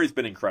 Because Murray's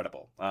been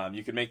incredible.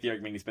 You can make the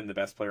argument he's been the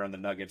best player on the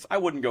Nuggets. I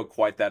wouldn't go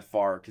quite that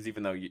far, because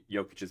even though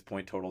Jokic's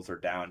point totals are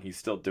down, he's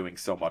still doing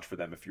so much for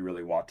them if you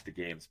really watch the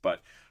games.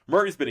 But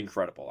Murray's been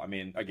incredible. I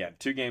mean, again,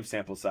 2-game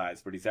sample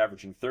size, but he's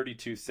averaging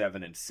 32,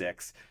 7, and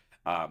 6.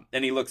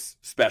 And he looks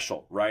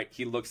special, right?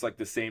 He looks like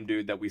the same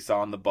dude that we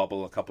saw in the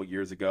bubble a couple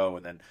years ago.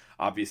 And then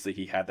obviously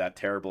he had that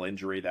terrible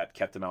injury that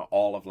kept him out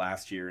all of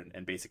last year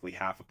and basically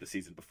half of the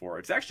season before.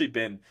 It's actually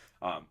been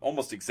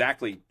almost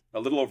exactly a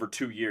little over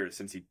 2 years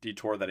since he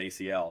tore that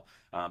ACL.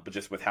 But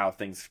just with how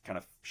things kind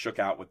of shook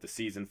out with the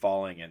season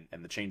falling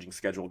and the changing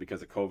schedule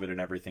because of COVID and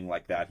everything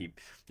like that,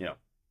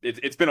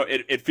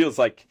 it feels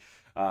like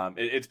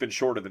it's been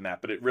shorter than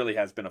that, but it really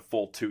has been a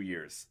full 2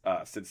 years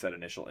since that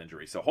initial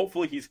injury. So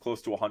hopefully he's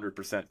close to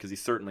 100% because he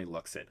certainly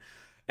looks it.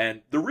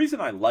 And the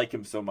reason I like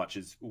him so much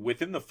is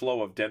within the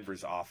flow of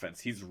Denver's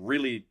offense, he's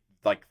really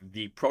like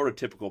the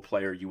prototypical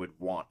player you would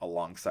want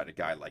alongside a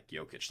guy like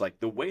Jokic. Like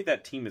the way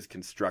that team is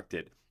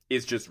constructed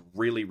is just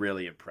really,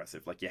 really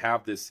impressive. Like you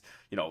have this,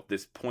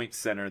 this point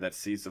center that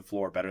sees the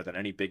floor better than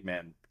any big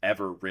man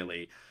ever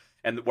really.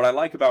 And what I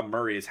like about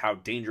Murray is how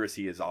dangerous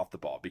he is off the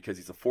ball because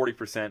he's a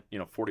 40%,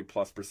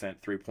 40+%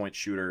 3-point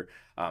shooter.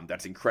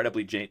 That's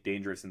incredibly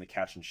dangerous in the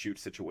catch and shoot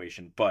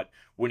situation. But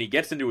when he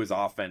gets into his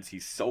offense,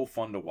 he's so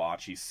fun to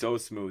watch. He's so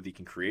smooth. He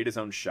can create his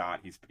own shot.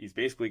 He's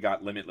basically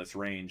got limitless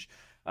range.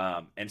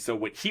 And so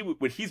what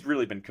he's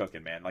really been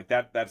cooking, man, like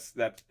that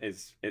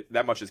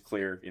much is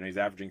clear. He's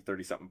averaging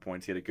 30-something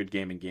points. He had a good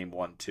game in game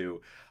 1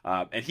 too.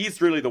 And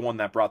he's really the one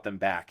that brought them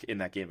back in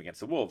that game against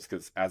the Wolves.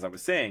 Cause as I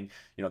was saying,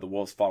 the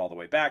Wolves fought all the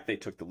way back. They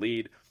took the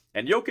lead.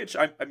 And Jokic,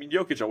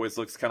 Jokic always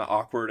looks kind of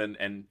awkward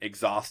and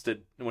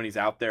exhausted when he's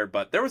out there.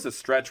 But there was a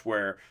stretch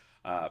where,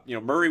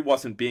 Murray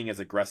wasn't being as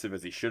aggressive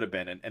as he should have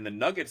been. And the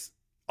Nuggets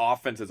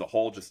offense as a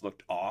whole just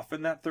looked off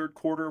in that third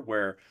quarter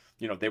where,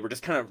 they were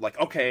just kind of like,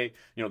 okay,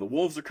 the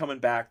Wolves are coming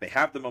back. They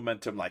have the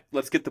momentum. Like,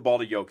 let's get the ball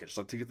to Jokic.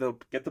 Let's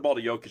get the ball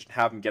to Jokic and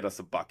have him get us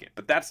a bucket.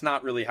 But that's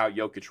not really how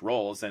Jokic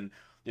rolls. And,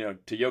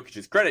 to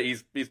Jokic's credit,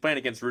 he's playing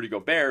against Rudy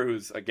Gobert,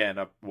 who's, again,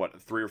 a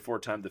 3 or 4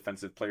 time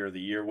Defensive Player of the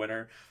Year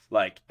winner.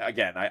 Like,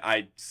 again,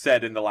 I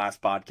said in the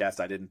last podcast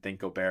I didn't think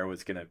Gobert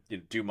was going to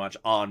do much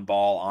on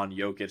ball on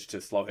Jokic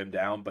to slow him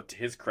down. But to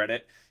his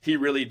credit, he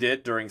really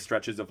did during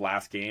stretches of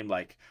last game.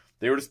 Like,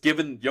 they were just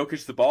giving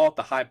Jokic the ball at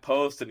the high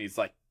post, and he's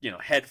like,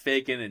 head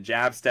faking and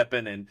jab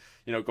stepping, and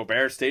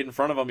Gobert stayed in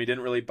front of him. He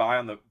didn't really bite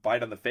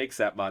on the fakes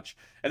that much,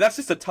 and that's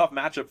just a tough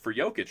matchup for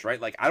Jokic, right?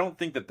 Like I don't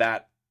think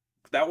that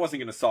wasn't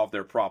going to solve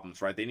their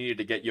problems, right? They needed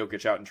to get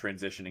Jokic out in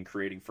transition and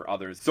creating for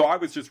others. So I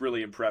was just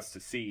really impressed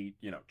to see,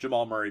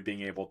 Jamal Murray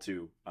being able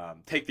to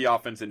take the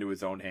offense into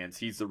his own hands.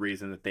 He's the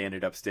reason that they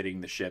ended up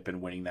steadying the ship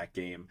and winning that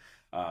game.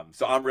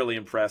 So I'm really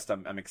impressed.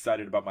 I'm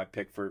excited about my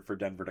pick for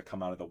Denver to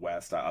come out of the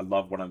West. I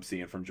love what I'm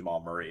seeing from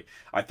Jamal Murray.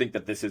 I think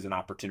that this is an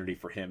opportunity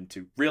for him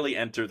to really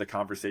enter the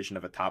conversation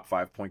of a top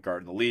 5 point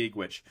guard in the league,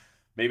 which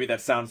maybe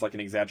that sounds like an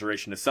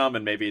exaggeration to some,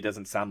 and maybe it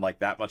doesn't sound like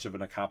that much of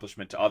an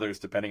accomplishment to others,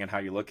 depending on how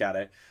you look at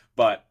it.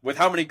 But with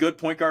how many good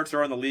point guards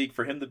are in the league,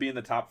 for him to be in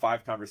the top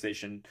 5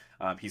 conversation,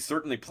 he's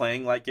certainly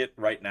playing like it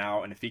right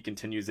now. And if he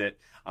continues it,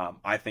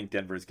 I think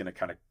Denver is going to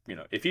kind of,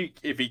 if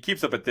he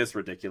keeps up at this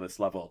ridiculous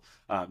level,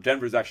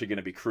 Denver is actually going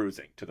to be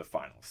cruising to the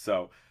finals.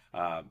 So,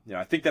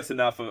 I think that's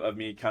enough of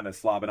me kind of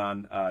slobbing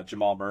on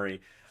Jamal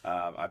Murray.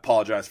 I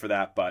apologize for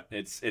that, but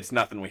it's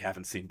nothing we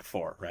haven't seen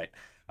before, right?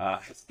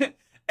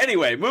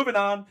 Anyway, moving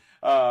on.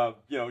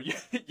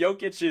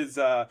 Jokic is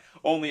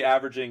only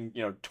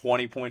averaging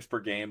 20 points per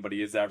game, but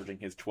he is averaging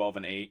his 12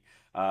 and 8.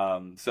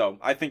 So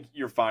I think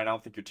you're fine. I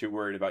don't think you're too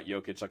worried about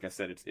Jokic. Like I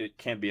said, it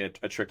can be a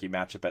tricky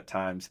matchup at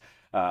times.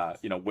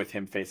 With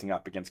him facing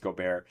up against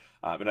Gobert,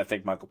 and I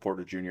think Michael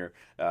Porter Jr.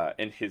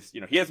 And his,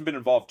 he hasn't been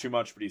involved too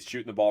much, but he's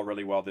shooting the ball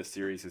really well this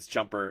series. His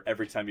jumper,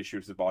 every time he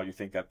shoots the ball, you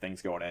think that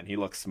thing's going in. He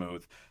looks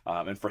smooth,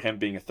 and for him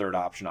being a third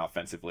option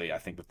offensively, I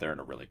think that they're in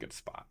a really good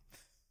spot.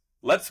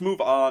 Let's move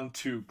on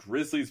to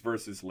Grizzlies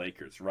versus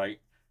Lakers, right?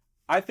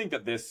 I think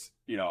that this,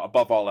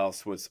 above all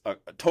else, was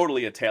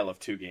totally a tale of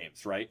 2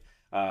 games, right?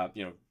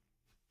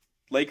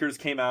 Lakers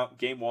came out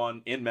game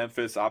 1 in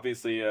Memphis,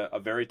 obviously a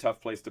very tough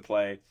place to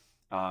play.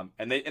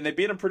 And they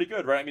beat them pretty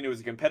good, right? I mean, it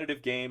was a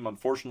competitive game.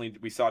 Unfortunately,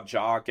 we saw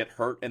Ja get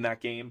hurt in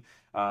that game,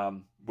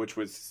 which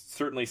was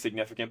certainly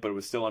significant, but it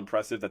was still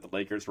impressive that the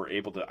Lakers were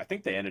able to, I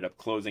think they ended up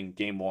closing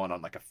game 1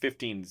 on like a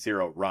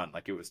 15-0 run.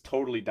 Like it was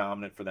totally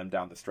dominant for them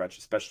down the stretch,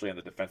 especially on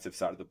the defensive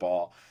side of the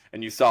ball.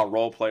 And you saw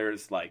role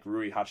players like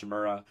Rui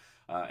Hachimura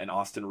and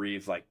Austin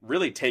Reeves like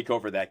really take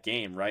over that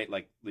game, right?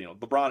 Like,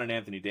 LeBron and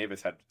Anthony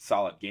Davis had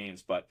solid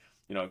games, but,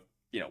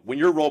 when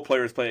your role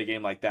players play a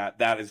game like that,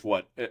 that is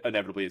what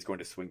inevitably is going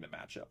to swing the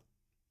matchup.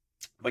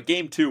 But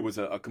game 2 was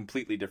a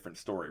completely different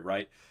story,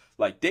 right?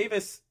 Like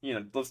Davis,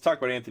 let's talk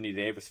about Anthony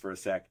Davis for a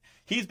sec.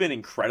 He's been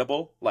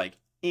incredible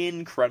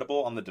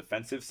on the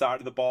defensive side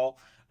of the ball.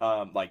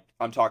 Like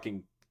I'm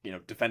talking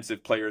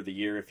defensive player of the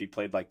year if he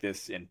played like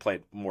this and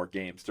played more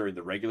games during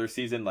the regular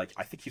season. Like,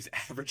 I think he's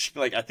averaging,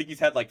 like, I think he's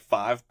had like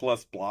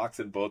 5+ blocks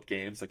in both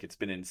games. Like, it's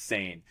been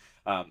insane.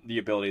 The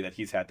ability that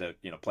he's had to,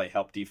 play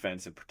help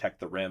defense and protect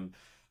the rim.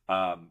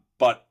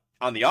 But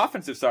on the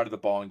offensive side of the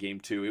ball in game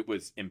 2, it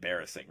was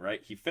embarrassing,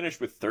 right? He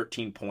finished with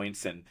 13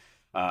 points and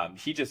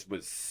he just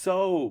was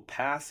so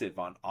passive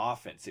on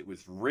offense. It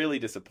was really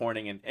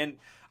disappointing. And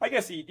I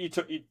guess he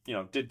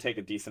did take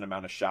a decent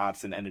amount of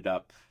shots and ended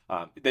up,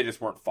 they just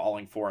weren't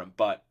falling for him.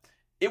 But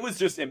it was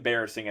just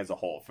embarrassing as a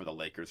whole for the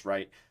Lakers,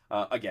 right?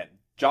 Again,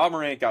 Ja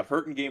Morant got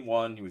hurt in game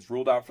 1. He was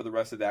ruled out for the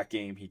rest of that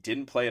game. He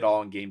didn't play at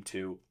all in game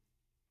 2.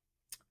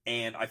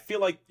 And I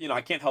feel like,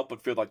 I can't help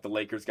but feel like the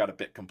Lakers got a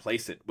bit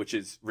complacent, which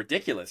is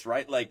ridiculous,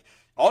 right? Like,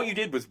 all you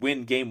did was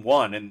win game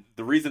 1. And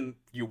the reason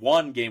you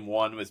won game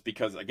 1 was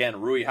because, again,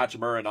 Rui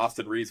Hachimura and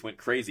Austin Reeves went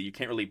crazy. You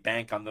can't really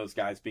bank on those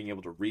guys being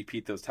able to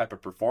repeat those type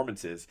of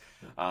performances.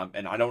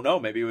 And I don't know,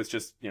 maybe it was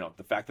just,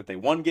 the fact that they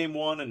won game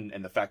 1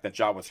 and the fact that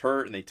Ja was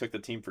hurt and they took the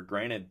team for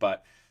granted.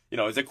 But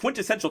it's a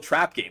quintessential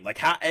trap game. Like,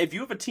 if you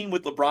have a team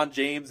with LeBron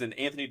James and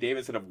Anthony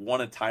Davis that have won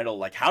a title,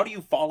 like, how do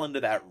you fall into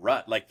that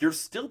rut? Like, you're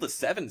still the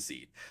 7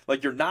 seed.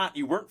 Like,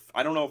 you weren't,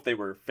 I don't know if they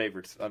were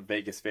favorites,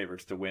 Vegas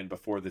favorites to win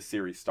before the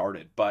series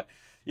started. But,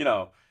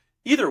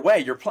 either way,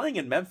 you're playing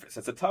in Memphis.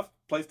 It's a tough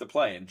place to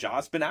play. And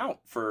Ja's been out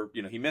for,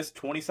 he missed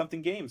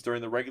 20-something games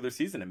during the regular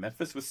season. And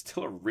Memphis was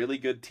still a really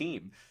good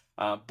team.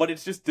 But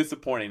it's just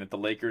disappointing that the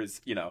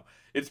Lakers,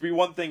 it's be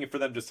one thing for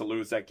them just to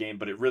lose that game,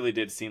 but it really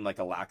did seem like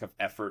a lack of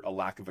effort, a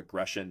lack of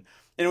aggression.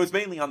 And it was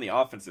mainly on the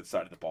offensive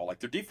side of the ball. Like,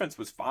 their defense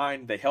was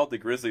fine. They held the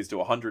Grizzlies to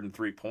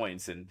 103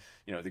 points. And,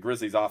 the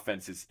Grizzlies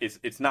offense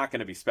it's not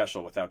going to be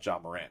special without Ja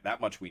Morant. That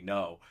much we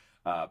know.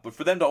 But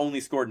for them to only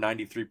score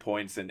 93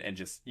 points and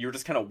just, you're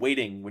just kind of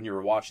waiting when you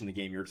were watching the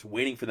game, you're just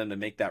waiting for them to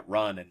make that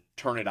run and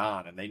turn it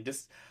on. And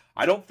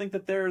I don't think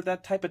that they're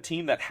that type of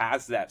team that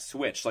has that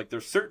switch. Like,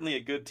 they're certainly a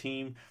good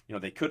team.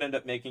 They could end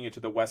up making it to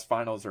the West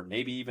Finals or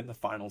maybe even the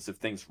finals if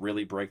things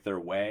really break their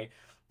way.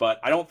 But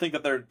I don't think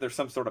that they're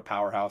some sort of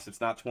powerhouse.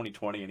 It's not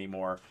 2020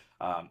 anymore.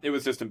 It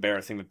was just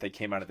embarrassing that they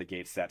came out of the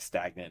gates that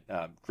stagnant.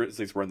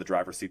 Grizzlies were in the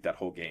driver's seat that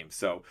whole game.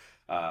 So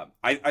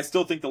I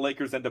still think the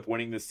Lakers end up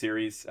winning this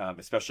series,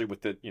 especially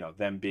with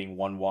them being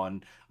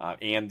 1-1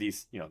 and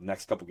these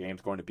next couple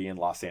games going to be in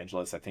Los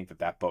Angeles. I think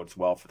that bodes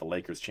well for the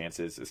Lakers'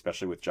 chances,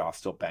 especially with Ja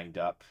still banged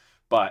up.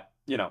 But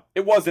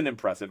it wasn't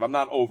impressive. I'm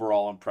not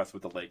overall impressed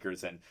with the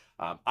Lakers, and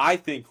I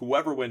think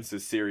whoever wins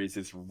this series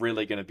is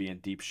really going to be in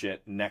deep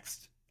shit in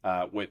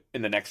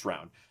the next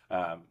round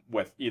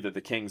with either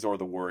the Kings or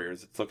the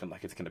Warriors. It's looking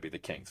like it's going to be the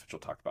Kings, which we'll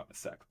talk about in a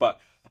sec. But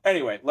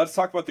anyway, let's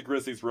talk about the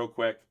Grizzlies real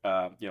quick.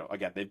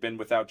 Again, they've been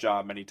without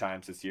Ja many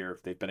times this year.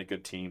 They've been a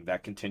good team.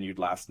 That continued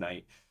last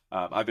night.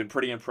 I've been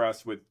pretty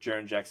impressed with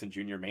Jaren Jackson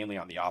Jr., mainly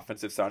on the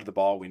offensive side of the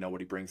ball. We know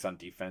what he brings on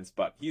defense,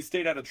 but he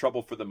stayed out of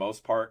trouble for the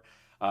most part.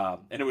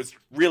 And it was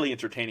really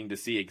entertaining to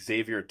see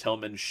Xavier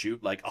Tillman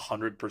shoot like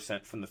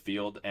 100% from the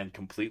field and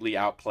completely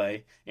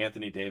outplay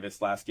Anthony Davis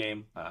last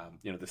game.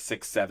 The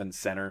 6'7"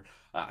 center.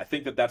 I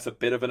think that's a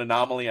bit of an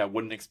anomaly. I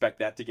wouldn't expect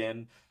that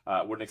again.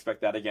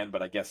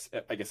 But I guess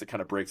it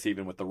kind of breaks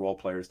even with the role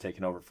players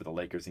taking over for the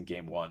Lakers in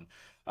game 1.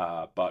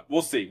 But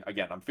we'll see.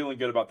 Again, I'm feeling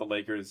good about the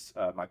Lakers.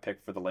 My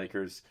pick for the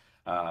Lakers.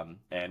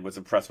 And was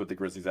impressed with the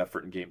Grizzlies'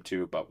 effort in game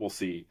 2. But we'll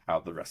see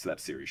how the rest of that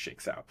series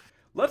shakes out.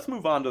 Let's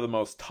move on to the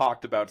most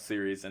talked about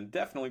series and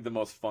definitely the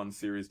most fun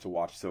series to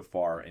watch so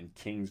far in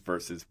Kings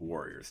versus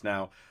Warriors.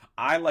 Now,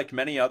 I, like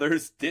many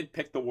others, did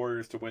pick the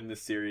Warriors to win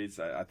this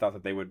series. I thought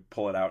that they would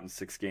pull it out in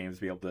 6 games,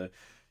 be able to,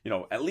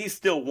 at least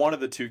steal one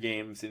of the 2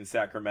 games in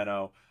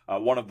Sacramento,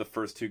 one of the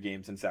first 2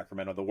 games in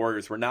Sacramento. The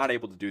Warriors were not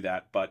able to do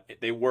that, but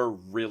they were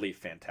really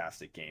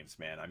fantastic games,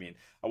 man. I mean,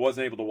 I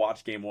wasn't able to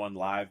watch game 1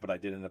 live, but I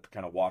did end up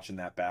kind of watching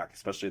that back,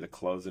 especially the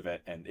close of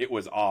it, and it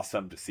was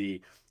awesome to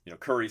see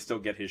Curry still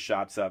get his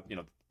shots up.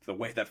 The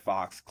way that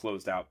Fox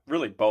closed out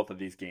really both of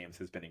these games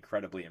has been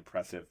incredibly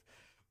impressive.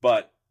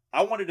 But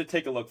I wanted to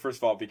take a look, first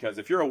of all, because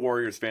if you're a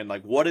Warriors fan,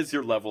 like, what is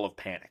your level of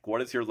panic?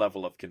 What is your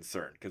level of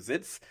concern? Because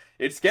it's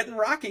getting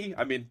rocky.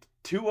 I mean,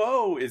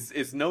 2-0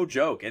 is no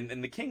joke.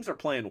 And the Kings are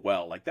playing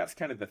well. Like, that's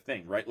kind of the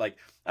thing, right? Like,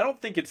 I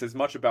don't think it's as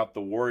much about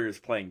the Warriors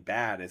playing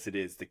bad as it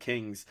is the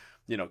Kings,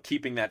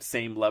 keeping that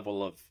same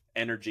level of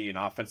energy and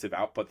offensive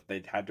output that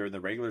they'd had during the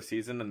regular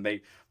season,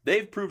 and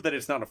they've proved that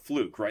it's not a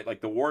fluke, right?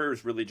 Like, the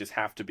Warriors really just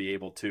have to be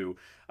able to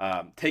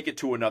take it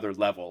to another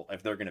level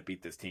if they're going to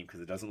beat this team, because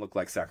it doesn't look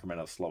like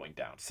Sacramento's slowing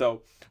down.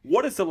 So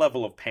what is the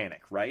level of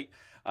panic, right?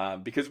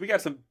 Because we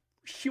got some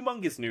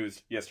humongous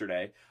news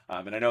yesterday,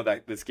 and I know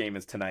that this game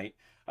is tonight,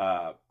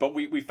 but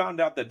we found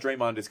out that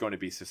Draymond is going to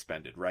be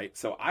suspended, right?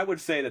 So I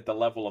would say that the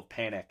level of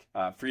panic,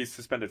 he's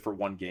suspended for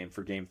 1 game,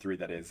 for game 3,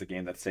 that is, the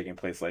game that's taking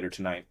place later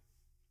tonight.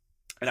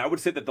 And I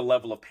would say that the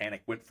level of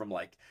panic went from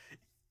like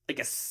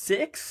a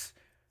 6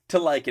 to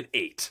like an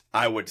 8,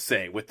 I would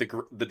say, with the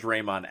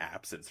Draymond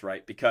absence,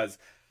 right? Because,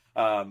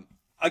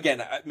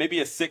 again,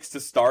 maybe a 6 to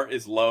start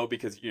is low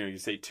because, you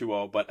say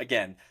 2-0. But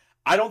again,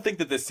 I don't think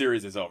that this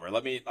series is over.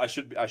 I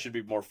should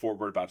be more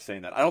forward about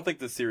saying that. I don't think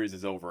this series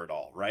is over at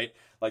all, right?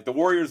 Like the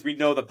Warriors, we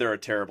know that they're a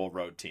terrible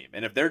road team.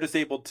 And if they're just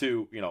able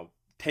to,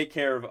 take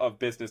care of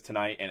business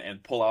tonight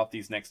and pull out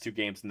these next two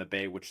games in the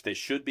Bay, which they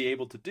should be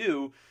able to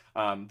do,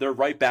 they're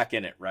right back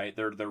in it, right?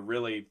 They're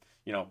really,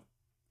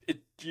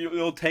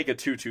 it'll take a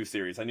 2-2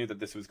 series. I knew that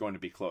this was going to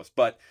be close,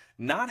 but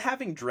not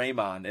having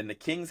Draymond and the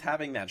Kings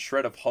having that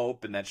shred of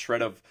hope and that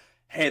shred of,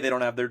 hey, they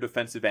don't have their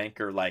defensive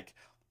anchor, like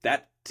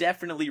that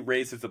definitely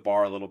raises the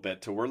bar a little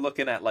bit to we're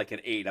looking at like an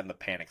 8 on the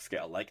panic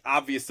scale. Like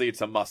obviously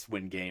it's a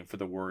must-win game for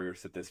the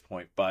Warriors at this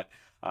point, but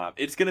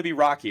it's going to be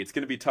rocky. It's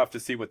going to be tough to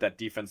see what that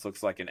defense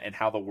looks like and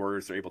how the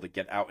Warriors are able to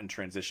get out and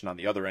transition on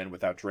the other end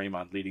without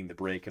Draymond leading the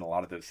break in a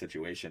lot of those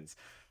situations.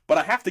 But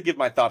I have to give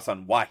my thoughts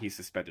on why he's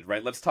suspended,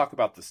 right? Let's talk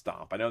about the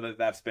stomp. I know that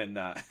that's been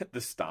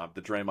the stomp,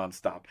 the Draymond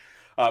stomp.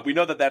 We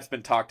know that that's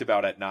been talked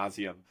about ad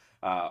nauseum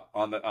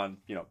on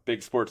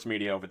big sports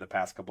media over the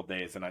past couple of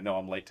days, and I know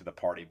I'm late to the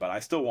party, but I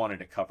still wanted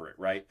to cover it,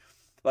 right?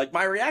 Like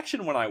my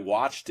reaction when I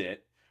watched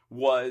it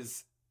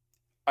was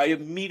I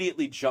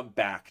immediately jumped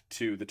back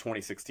to the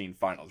 2016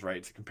 finals, right?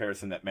 It's a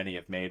comparison that many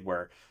have made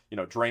where,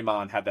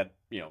 Draymond had that,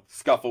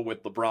 scuffle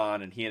with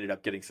LeBron and he ended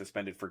up getting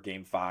suspended for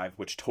game 5,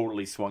 which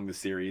totally swung the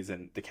series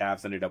and the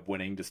Cavs ended up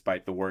winning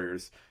despite the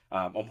Warriors.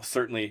 Almost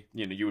certainly,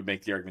 you would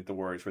make the argument the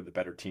Warriors were the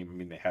better team. I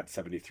mean, they had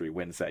 73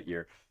 wins that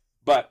year,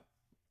 but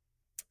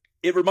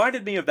it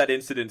reminded me of that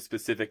incident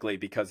specifically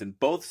because in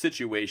both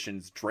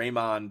situations,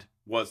 Draymond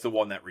was the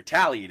one that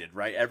retaliated,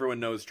 right? Everyone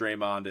knows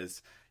Draymond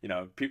is,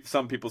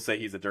 some people say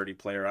he's a dirty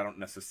player. I don't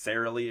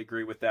necessarily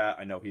agree with that.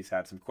 I know he's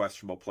had some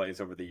questionable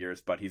plays over the years,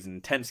 but he's an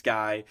intense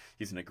guy.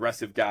 He's an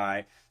aggressive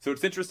guy. So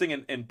it's interesting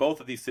in both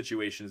of these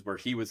situations where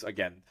he was,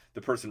 again,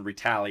 the person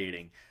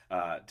retaliating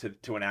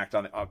to an act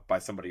by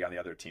somebody on the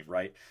other team,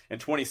 right? In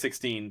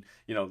 2016,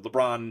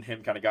 LeBron and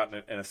him kind of got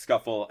in a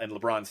scuffle and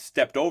LeBron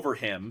stepped over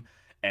him.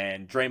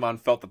 And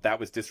Draymond felt that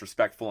was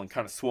disrespectful and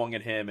kind of swung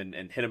at him and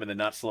hit him in the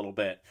nuts a little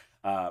bit.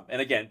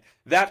 And again,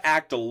 that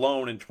act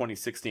alone in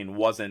 2016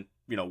 wasn't,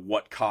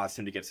 what caused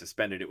him to get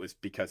suspended. It was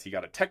because he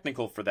got a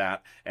technical for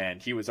that.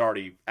 And he was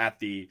already at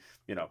the,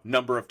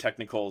 number of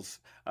technicals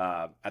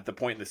at the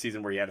point in the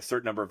season where he had a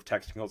certain number of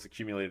technicals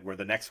accumulated where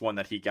the next one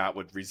that he got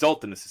would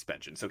result in a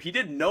suspension. So he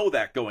didn't know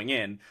that going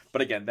in.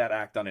 But again, that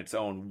act on its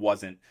own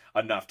wasn't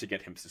enough to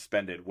get him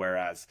suspended.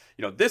 Whereas,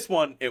 this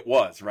one, it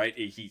was, right?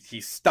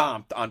 He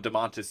stomped on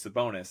Domantas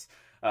Sabonis.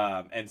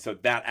 And so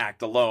that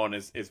act alone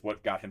is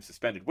what got him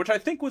suspended, which I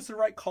think was the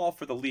right call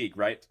for the league,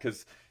 right?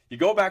 Because you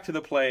go back to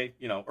the play,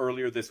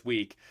 earlier this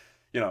week,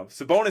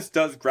 Sabonis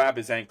does grab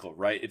his ankle,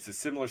 right? It's a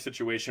similar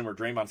situation where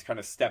Draymond's kind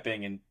of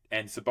stepping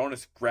and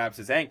Sabonis grabs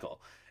his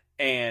ankle.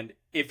 And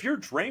if you're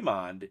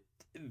Draymond,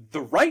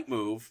 the right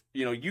move,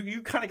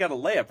 you kind of got a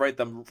layup, right?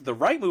 The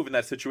right move in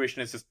that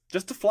situation is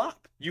just to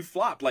flop. You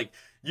flop. Like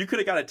you could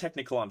have got a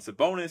technical on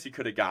Sabonis. You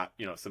could have got,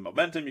 some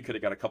momentum. You could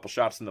have got a couple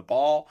shots in the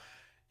ball.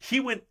 He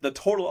went the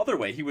total other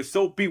way. He was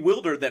so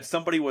bewildered that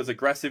somebody was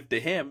aggressive to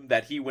him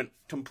that he went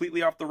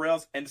completely off the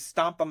rails and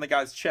stomped on the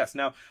guy's chest.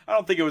 Now, I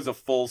don't think it was a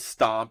full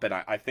stomp, and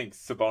I think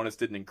Sabonis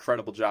did an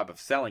incredible job of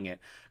selling it.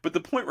 But the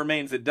point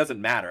remains, it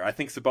doesn't matter. I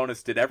think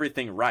Sabonis did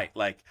everything right.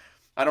 Like,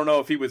 I don't know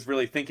if he was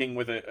really thinking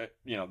with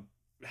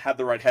had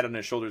the right head on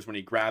his shoulders when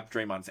he grabbed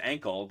Draymond's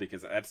ankle,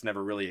 because that's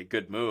never really a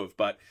good move.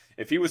 But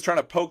if he was trying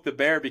to poke the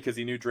bear because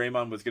he knew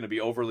Draymond was going to be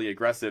overly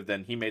aggressive,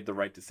 then he made the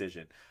right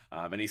decision.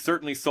 And he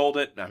certainly sold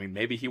it. I mean,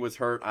 maybe he was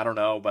hurt. I don't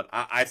know. But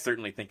I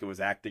certainly think it was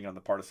acting on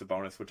the part of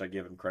Sabonis, which I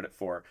give him credit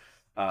for.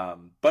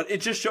 But it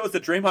just shows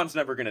that Draymond's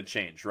never going to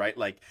change, right?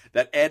 Like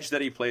that edge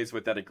that he plays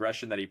with, that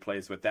aggression that he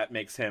plays with, that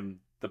makes him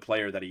the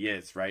player that he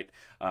is, right?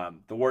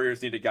 The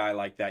Warriors need a guy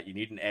like that. You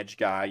need an edge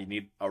guy. You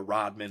need a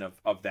Rodman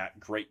of that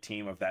great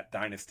team, of that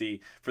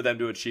dynasty, for them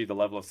to achieve the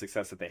level of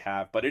success that they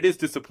have. But it is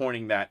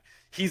disappointing that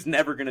he's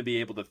never going to be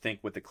able to think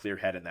with a clear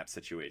head in that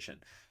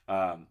situation.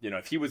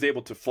 If he was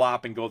able to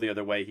flop and go the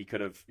other way, he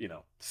could have,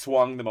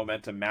 swung the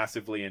momentum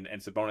massively, and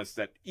Sabonis,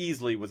 that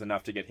easily was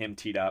enough to get him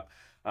teed up.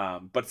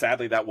 But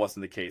sadly, that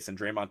wasn't the case, and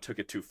Draymond took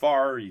it too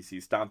far. He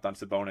stomped on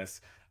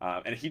Sabonis,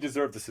 and he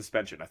deserved the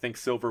suspension. I think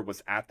Silver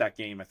was at that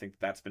game. I think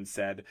that's been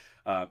said.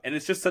 And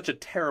it's just such a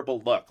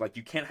terrible look. Like,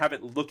 you can't have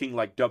it looking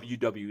like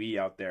WWE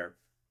out there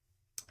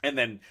and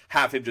then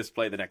have him just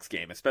play the next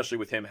game, especially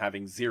with him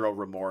having zero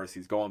remorse.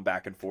 He's going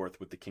back and forth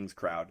with the Kings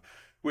crowd,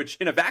 which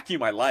in a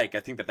vacuum I like. I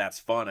think that's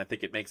fun. I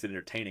think it makes it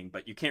entertaining,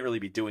 but you can't really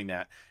be doing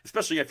that,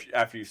 especially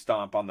after you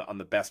stomp on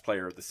the best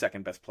player or the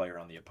second best player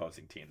on the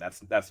opposing team.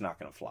 That's not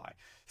going to fly.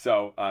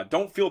 So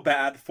don't feel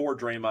bad for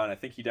Draymond. I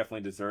think he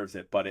definitely deserves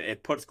it, but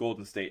it puts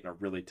Golden State in a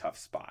really tough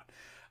spot.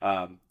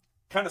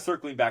 Kind of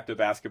circling back to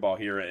basketball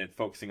here and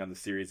focusing on the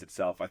series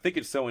itself, I think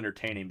it's so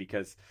entertaining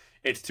because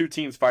it's two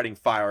teams fighting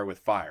fire with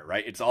fire,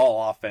 right? It's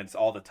all offense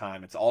all the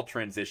time. It's all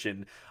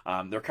transition.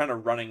 They're kind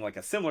of running like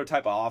a similar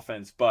type of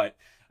offense, but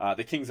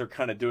The Kings are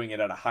kind of doing it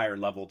at a higher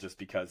level just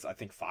because I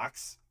think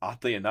Fox,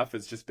 oddly enough,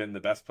 has just been the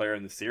best player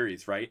in the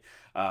series, right?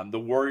 The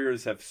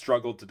Warriors have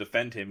struggled to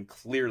defend him,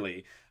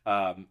 clearly.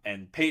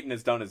 And Payton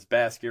has done his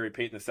best. Gary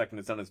Payton II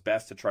has done his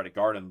best to try to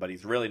guard him, but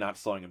he's really not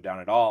slowing him down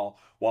at all.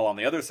 While on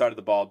the other side of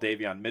the ball,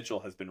 Davion Mitchell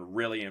has been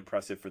really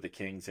impressive for the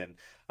Kings. And,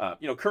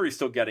 Curry's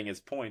still getting his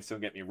points, don't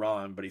get me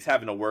wrong, but he's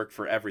having to work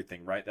for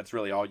everything, right? That's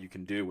really all you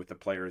can do with a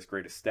player as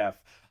great as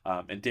Steph.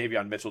 And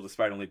Davion Mitchell,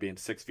 despite only being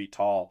 6 feet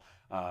tall,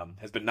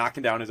 has been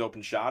knocking down his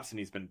open shots, and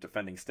he's been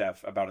defending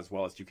Steph about as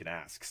well as you can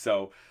ask.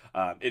 So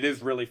it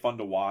is really fun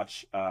to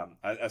watch.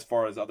 As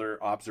far as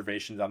other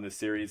observations on this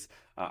series,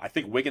 I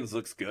think Wiggins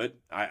looks good.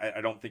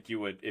 I don't think you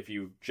would, if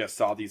you just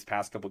saw these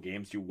past couple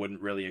games, you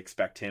wouldn't really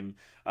expect him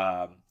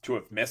to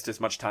have missed as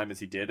much time as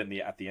he did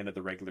at the end of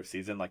the regular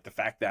season. Like the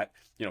fact that,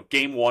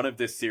 game one of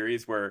this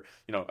series where,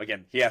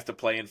 again, he has to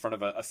play in front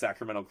of a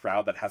Sacramento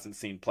crowd that hasn't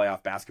seen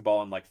playoff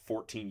basketball in like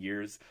 14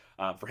 years.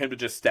 For him to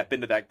just step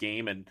into that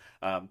game and,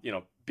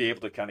 be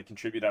able to kind of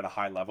contribute at a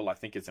high level, I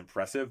think is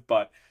impressive.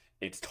 But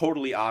it's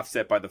totally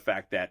offset by the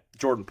fact that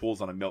Jordan Poole's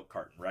on a milk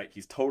carton, right?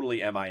 He's totally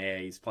MIA.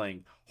 He's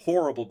playing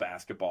horrible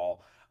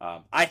basketball.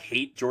 I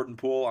hate Jordan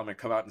Poole. I'm going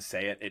to come out and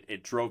say it.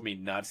 It drove me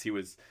nuts. He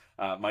was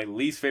my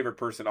least favorite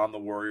person on the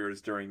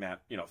Warriors during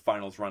that,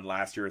 finals run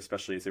last year,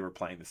 especially as they were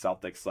playing the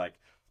Celtics. Like,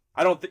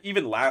 I don't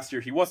even last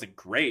year, he wasn't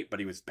great, but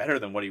he was better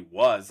than what he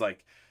was.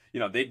 Like,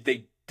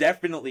 they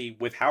definitely,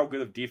 with how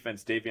good of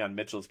defense Davion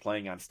Mitchell is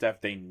playing on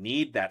Steph, they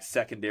need that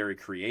secondary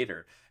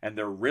creator, and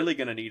they're really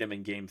going to need him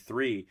in Game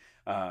 3,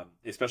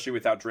 especially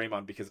without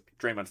Draymond, because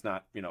Draymond's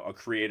not,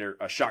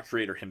 a shot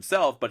creator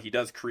himself, but he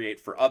does create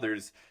for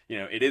others.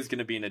 It is going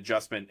to be an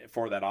adjustment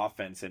for that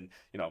offense, and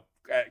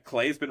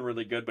Clay's been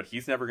really good, but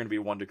he's never going to be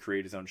one to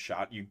create his own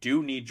shot. You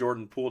do need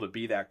Jordan Poole to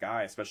be that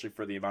guy, especially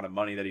for the amount of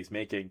money that he's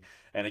making.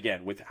 And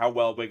again, with how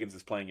well Wiggins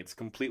is playing, it's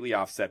completely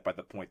offset by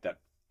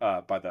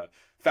the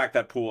fact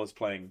that Poole is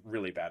playing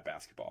really bad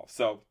basketball.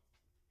 So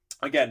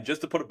again,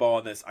 just to put a bow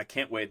on this, I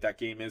can't wait. That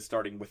game is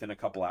starting within a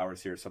couple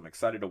hours here, so I'm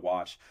excited to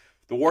watch.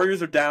 The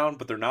Warriors are down,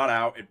 but they're not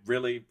out. It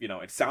really,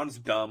 it sounds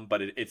dumb,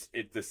 but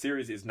the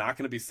series is not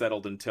going to be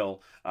settled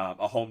until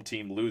a home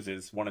team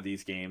loses one of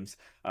these games.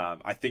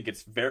 I think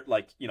it's very,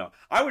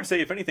 I would say,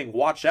 if anything,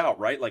 watch out,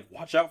 right? Like,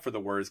 watch out for the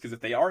Warriors, because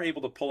if they are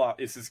able to pull out,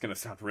 this is going to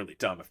sound really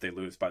dumb if they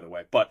lose, by the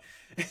way, but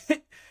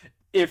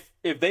if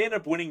they end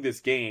up winning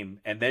this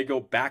game and they go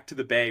back to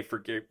the Bay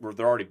or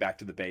they're already back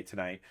to the Bay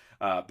tonight,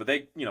 but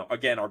they,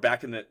 again, are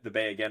back in the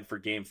Bay again for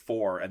Game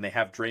 4, and they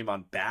have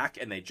Draymond back,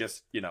 and they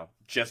just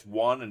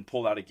won and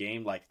pulled out a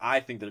game, like, I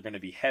think they're going to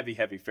be heavy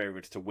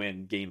favorites to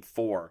win Game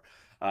 4.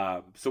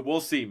 So we'll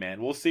see,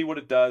 man. We'll see what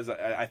it does.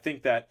 I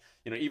think that,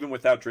 even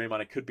without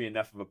Draymond, it could be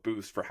enough of a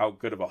boost for how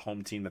good of a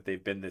home team that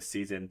they've been this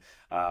season,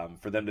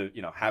 for them to,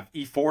 have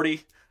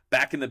E40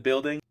 back in the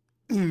building.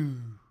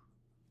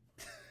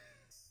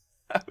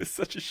 That was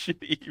such a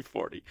shitty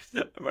E40.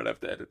 I might have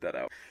to edit that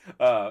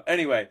out.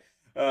 Anyway,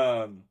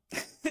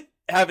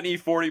 having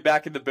E40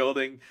 back in the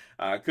building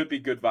could be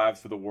good vibes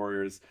for the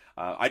Warriors.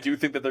 I do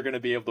think that they're going to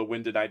be able to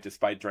win tonight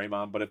despite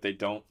Draymond, but if they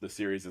don't, the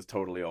series is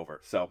totally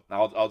over. So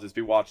I'll just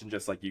be watching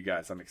just like you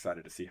guys. I'm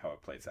excited to see how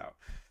it plays out.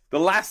 The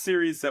last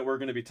series that we're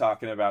going to be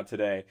talking about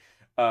today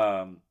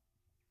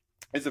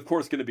is, of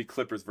course, going to be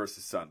Clippers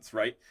versus Suns,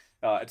 right?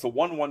 It's a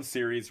 1-1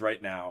 series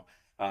right now.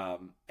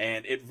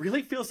 And it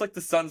really feels like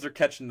the Suns are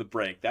catching the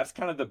break. That's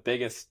kind of the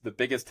biggest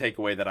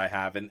takeaway that I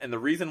have. And the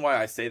reason why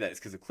I say that is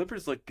because the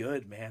Clippers look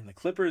good, man. The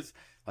Clippers,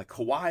 like,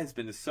 Kawhi has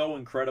been so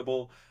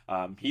incredible.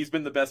 He's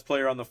been the best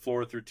player on the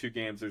floor through 2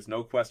 games. There's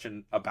no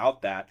question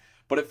about that.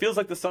 But it feels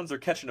like the Suns are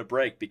catching a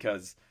break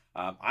because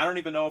I don't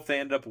even know if they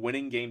end up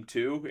winning Game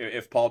 2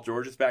 if Paul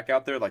George is back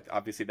out there. Like,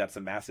 obviously that's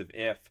a massive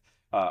if,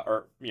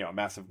 or a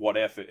massive what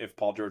if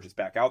Paul George is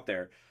back out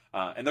there.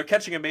 And they're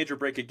catching a major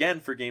break again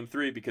for Game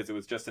 3 because it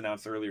was just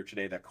announced earlier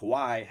today that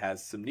Kawhi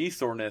has some knee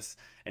soreness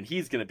and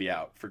he's going to be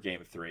out for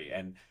Game 3.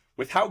 And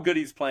with how good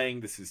he's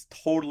playing, this is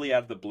totally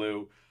out of the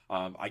blue.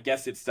 I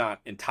guess it's not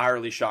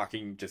entirely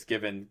shocking just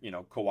given,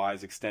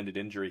 Kawhi's extended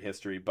injury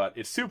history, but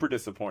it's super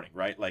disappointing,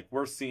 right? Like,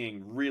 we're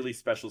seeing really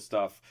special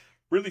stuff,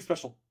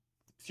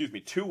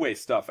 two-way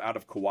stuff out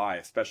of Kawhi,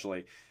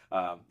 especially.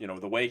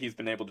 The way he's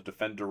been able to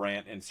defend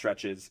Durant in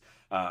stretches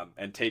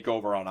and take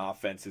over on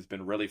offense has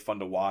been really fun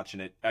to watch.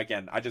 And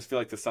I just feel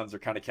like the Suns are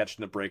kind of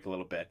catching the break a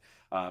little bit.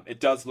 It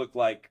does look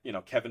like,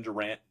 Kevin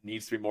Durant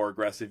needs to be more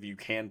aggressive. You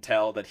can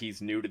tell that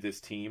he's new to this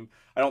team.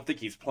 I don't think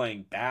he's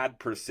playing bad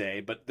per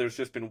se, but there's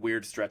just been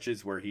weird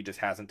stretches where he just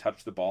hasn't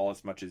touched the ball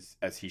as much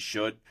as he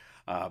should.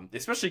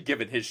 Especially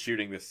given his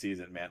shooting this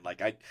season, man.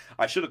 Like,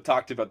 I should have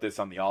talked about this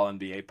on the All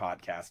NBA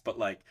podcast, but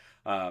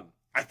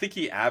I think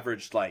he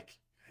averaged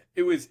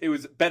it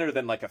was better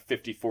than like a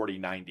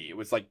 50-40-90. It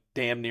was like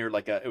damn near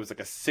like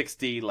a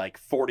 60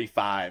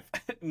 45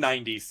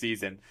 90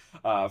 season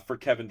for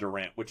Kevin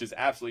Durant, which is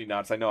absolutely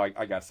nuts. I know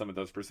I got some of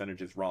those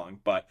percentages wrong,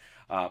 but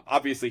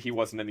obviously he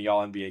wasn't in the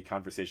All NBA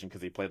conversation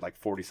because he played like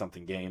 40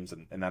 something games,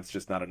 and that's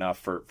just not enough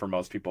for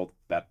most people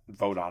that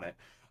vote on it.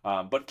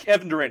 But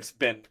Kevin Durant's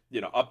been,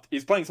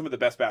 he's playing some of the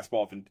best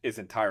basketball of his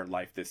entire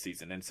life this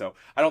season. And so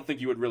I don't think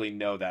you would really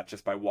know that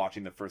just by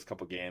watching the first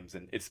couple games.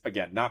 And it's,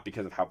 again, not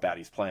because of how bad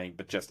he's playing,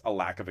 but just a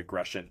lack of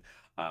aggression.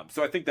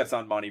 So I think that's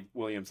on Monty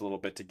Williams a little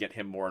bit to get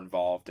him more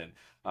involved and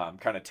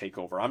kind of take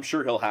over. I'm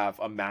sure he'll have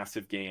a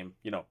massive game,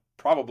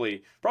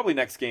 probably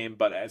next game,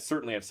 but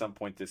certainly at some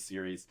point this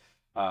series.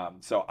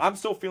 So I'm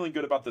still feeling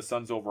good about the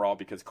Suns overall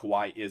because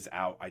Kawhi is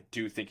out. I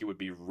do think it would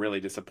be really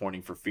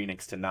disappointing for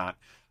Phoenix to not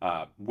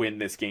win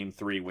this game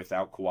 3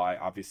 without Kawhi.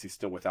 Obviously,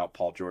 still without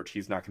Paul George.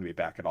 He's not going to be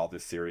back at all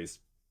this series.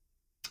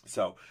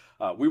 So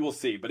we will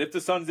see. But if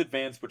the Suns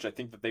advance, which I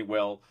think that they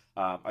will,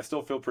 I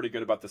still feel pretty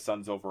good about the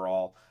Suns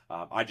overall.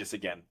 I just,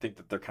 again, think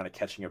that they're kind of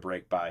catching a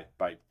break by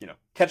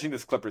catching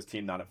this Clippers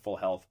team not at full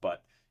health.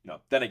 But,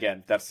 then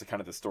again, that's the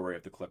kind of the story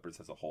of the Clippers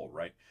as a whole,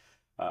 right?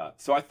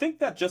 So I think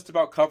that just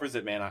about covers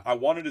it, man. I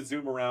wanted to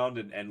zoom around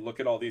and look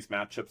at all these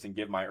matchups and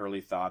give my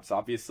early thoughts.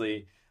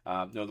 Obviously,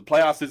 the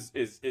playoffs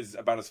is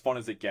about as fun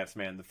as it gets,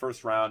 man. The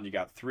first round, you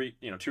got 2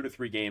 to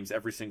 3 games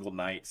every single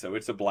night, so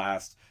it's a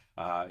blast.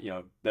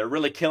 They're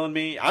really killing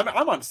me.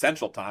 I'm on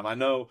Central Time. I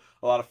know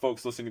a lot of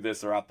folks listening to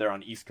this are out there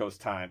on East Coast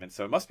time, and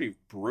so it must be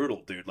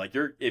brutal, dude. Like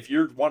if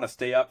you want to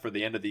stay up for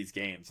the end of these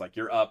games, like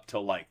you're up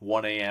till like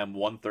 1 a.m.,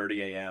 1:30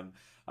 a.m.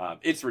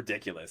 It's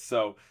ridiculous.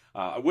 So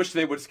I wish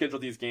they would schedule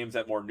these games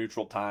at more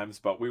neutral times,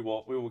 but we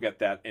will get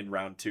that in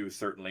round 2,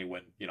 certainly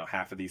when,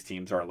 half of these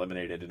teams are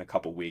eliminated in a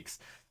couple weeks.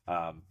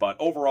 But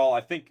overall,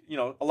 I think,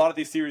 a lot of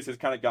these series has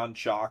kind of gone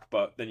chalk,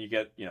 but then you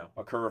get,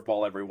 a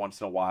curveball every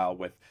once in a while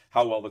with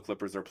how well the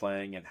Clippers are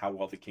playing and how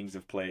well the Kings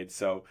have played.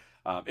 So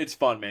it's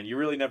fun, man. You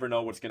really never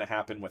know what's going to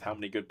happen with how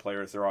many good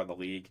players there are in the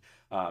league.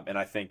 And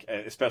I think,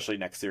 especially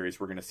next series,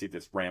 we're going to see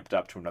this ramped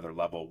up to another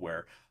level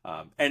where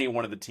any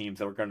one of the teams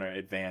that are going to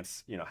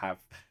advance, have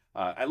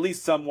at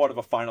least somewhat of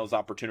a finals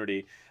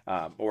opportunity,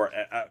 or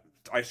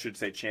I should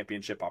say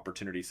championship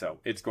opportunity. So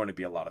it's going to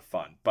be a lot of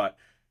fun. But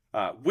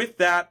with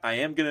that, I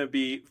am going to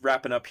be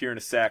wrapping up here in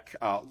a sec.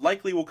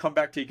 Likely we'll come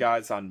back to you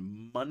guys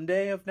on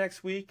Monday of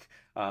next week.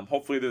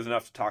 Hopefully there's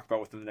enough to talk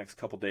about within the next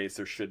couple days.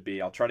 There should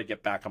be. I'll try to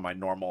get back on my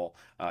normal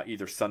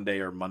either Sunday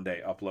or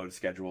Monday upload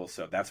schedule.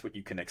 So that's what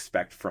you can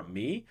expect from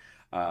me.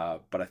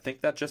 But I think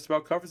that just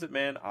about covers it,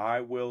 man.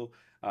 I will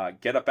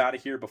get up out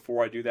of here.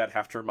 Before I do that,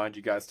 have to remind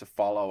you guys to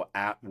follow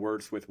at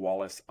Words with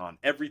Wallace on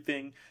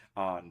everything,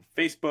 on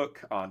Facebook,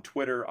 on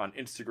Twitter, on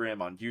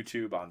Instagram, on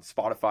YouTube, on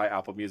Spotify,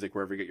 Apple Music,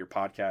 wherever you get your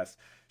podcasts.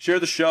 Share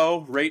the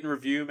show, rate and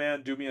review,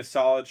 man. Do me a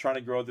solid trying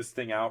to grow this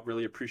thing out.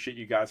 Really appreciate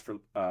you guys for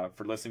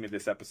listening to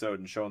this episode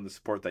and showing the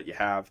support that you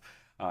have.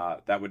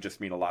 That would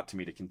just mean a lot to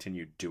me to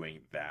continue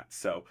doing that.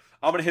 So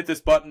I'm going to hit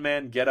this button,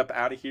 man, get up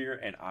out of here,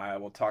 and I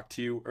will talk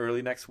to you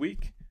early next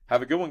week.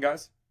 Have a good one,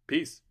 guys.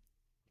 Peace.